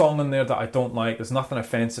not a song on there that I don't like. There's nothing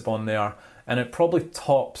offensive on there, and it probably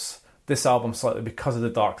tops this album slightly because of the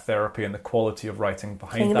Dark Therapy and the quality of writing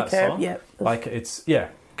behind that song. Yeah. It's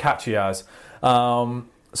catchy as.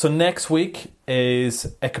 So next week is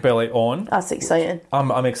Echobelly On. That's exciting.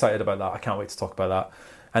 I'm excited about that. I can't wait to talk about that.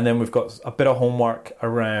 And then we've got a bit of homework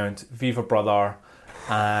around Viva Brother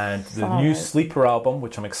and the new Sleeper album,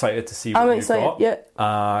 which I'm excited to see what you've got. Yeah.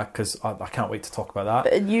 Because I can't wait to talk about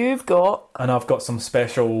that. And you've got... And I've got some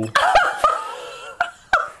special...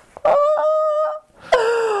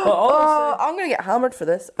 I'm going to get hammered for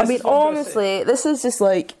this. I mean, honestly, this is just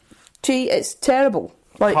it's terrible.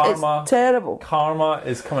 It's terrible. Karma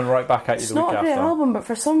is coming right back at you the week after. It's not a great album, but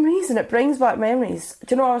for some reason it brings back memories.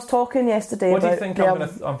 Do you know, I was talking yesterday about... What do you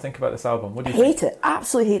think I'm thinking about this album? What do you think? Hate it.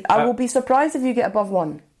 Absolutely hate it. I will be surprised if you get above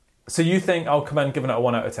 1. So you think I'll come in giving it a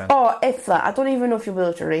 1 out of 10? Oh, if that. I don't even know if you'll be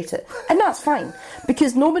able to rate it. And that's fine,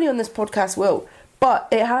 because nobody on this podcast will. But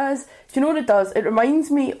it has... Do you know what it does? It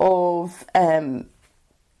reminds me of...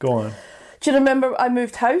 Go on. Do you remember I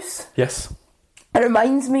moved house? Yes. It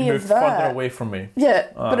reminds me of that. Further away from me. Yeah,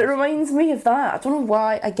 but it reminds me of that. I don't know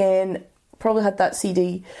why. Again, probably had that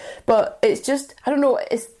CD, but it's just, I don't know.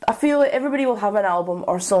 I feel like everybody will have an album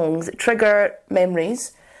or songs that trigger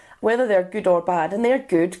memories, whether they're good or bad. And they're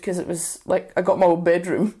good because it was I got my own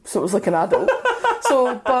bedroom, so it was like an adult.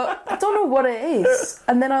 But I don't know what it is.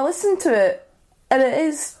 And then I listened to it, and it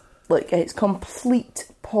is it's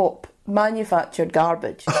complete pop manufactured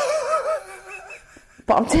garbage.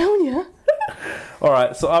 But I'm telling you. All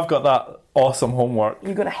right, so I've got that awesome homework.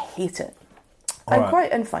 You're going to hate it. All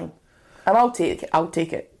right. Fine. And I'll take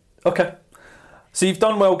it. Okay. So you've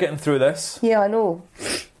done well getting through this. Yeah, I know.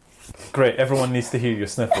 Great, everyone needs to hear your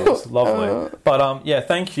sniffles. Lovely. But yeah,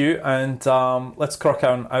 thank you, and let's crack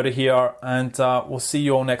on out of here, and we'll see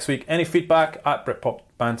you all next week. Any feedback at Britpop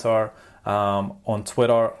Banter on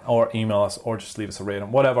Twitter, or email us, or just leave us a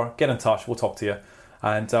rating, whatever. Get in touch, we'll talk to you,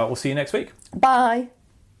 and we'll see you next week. Bye.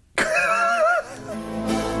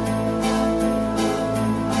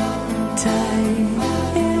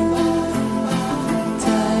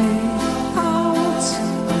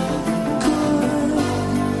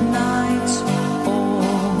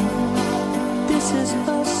 This is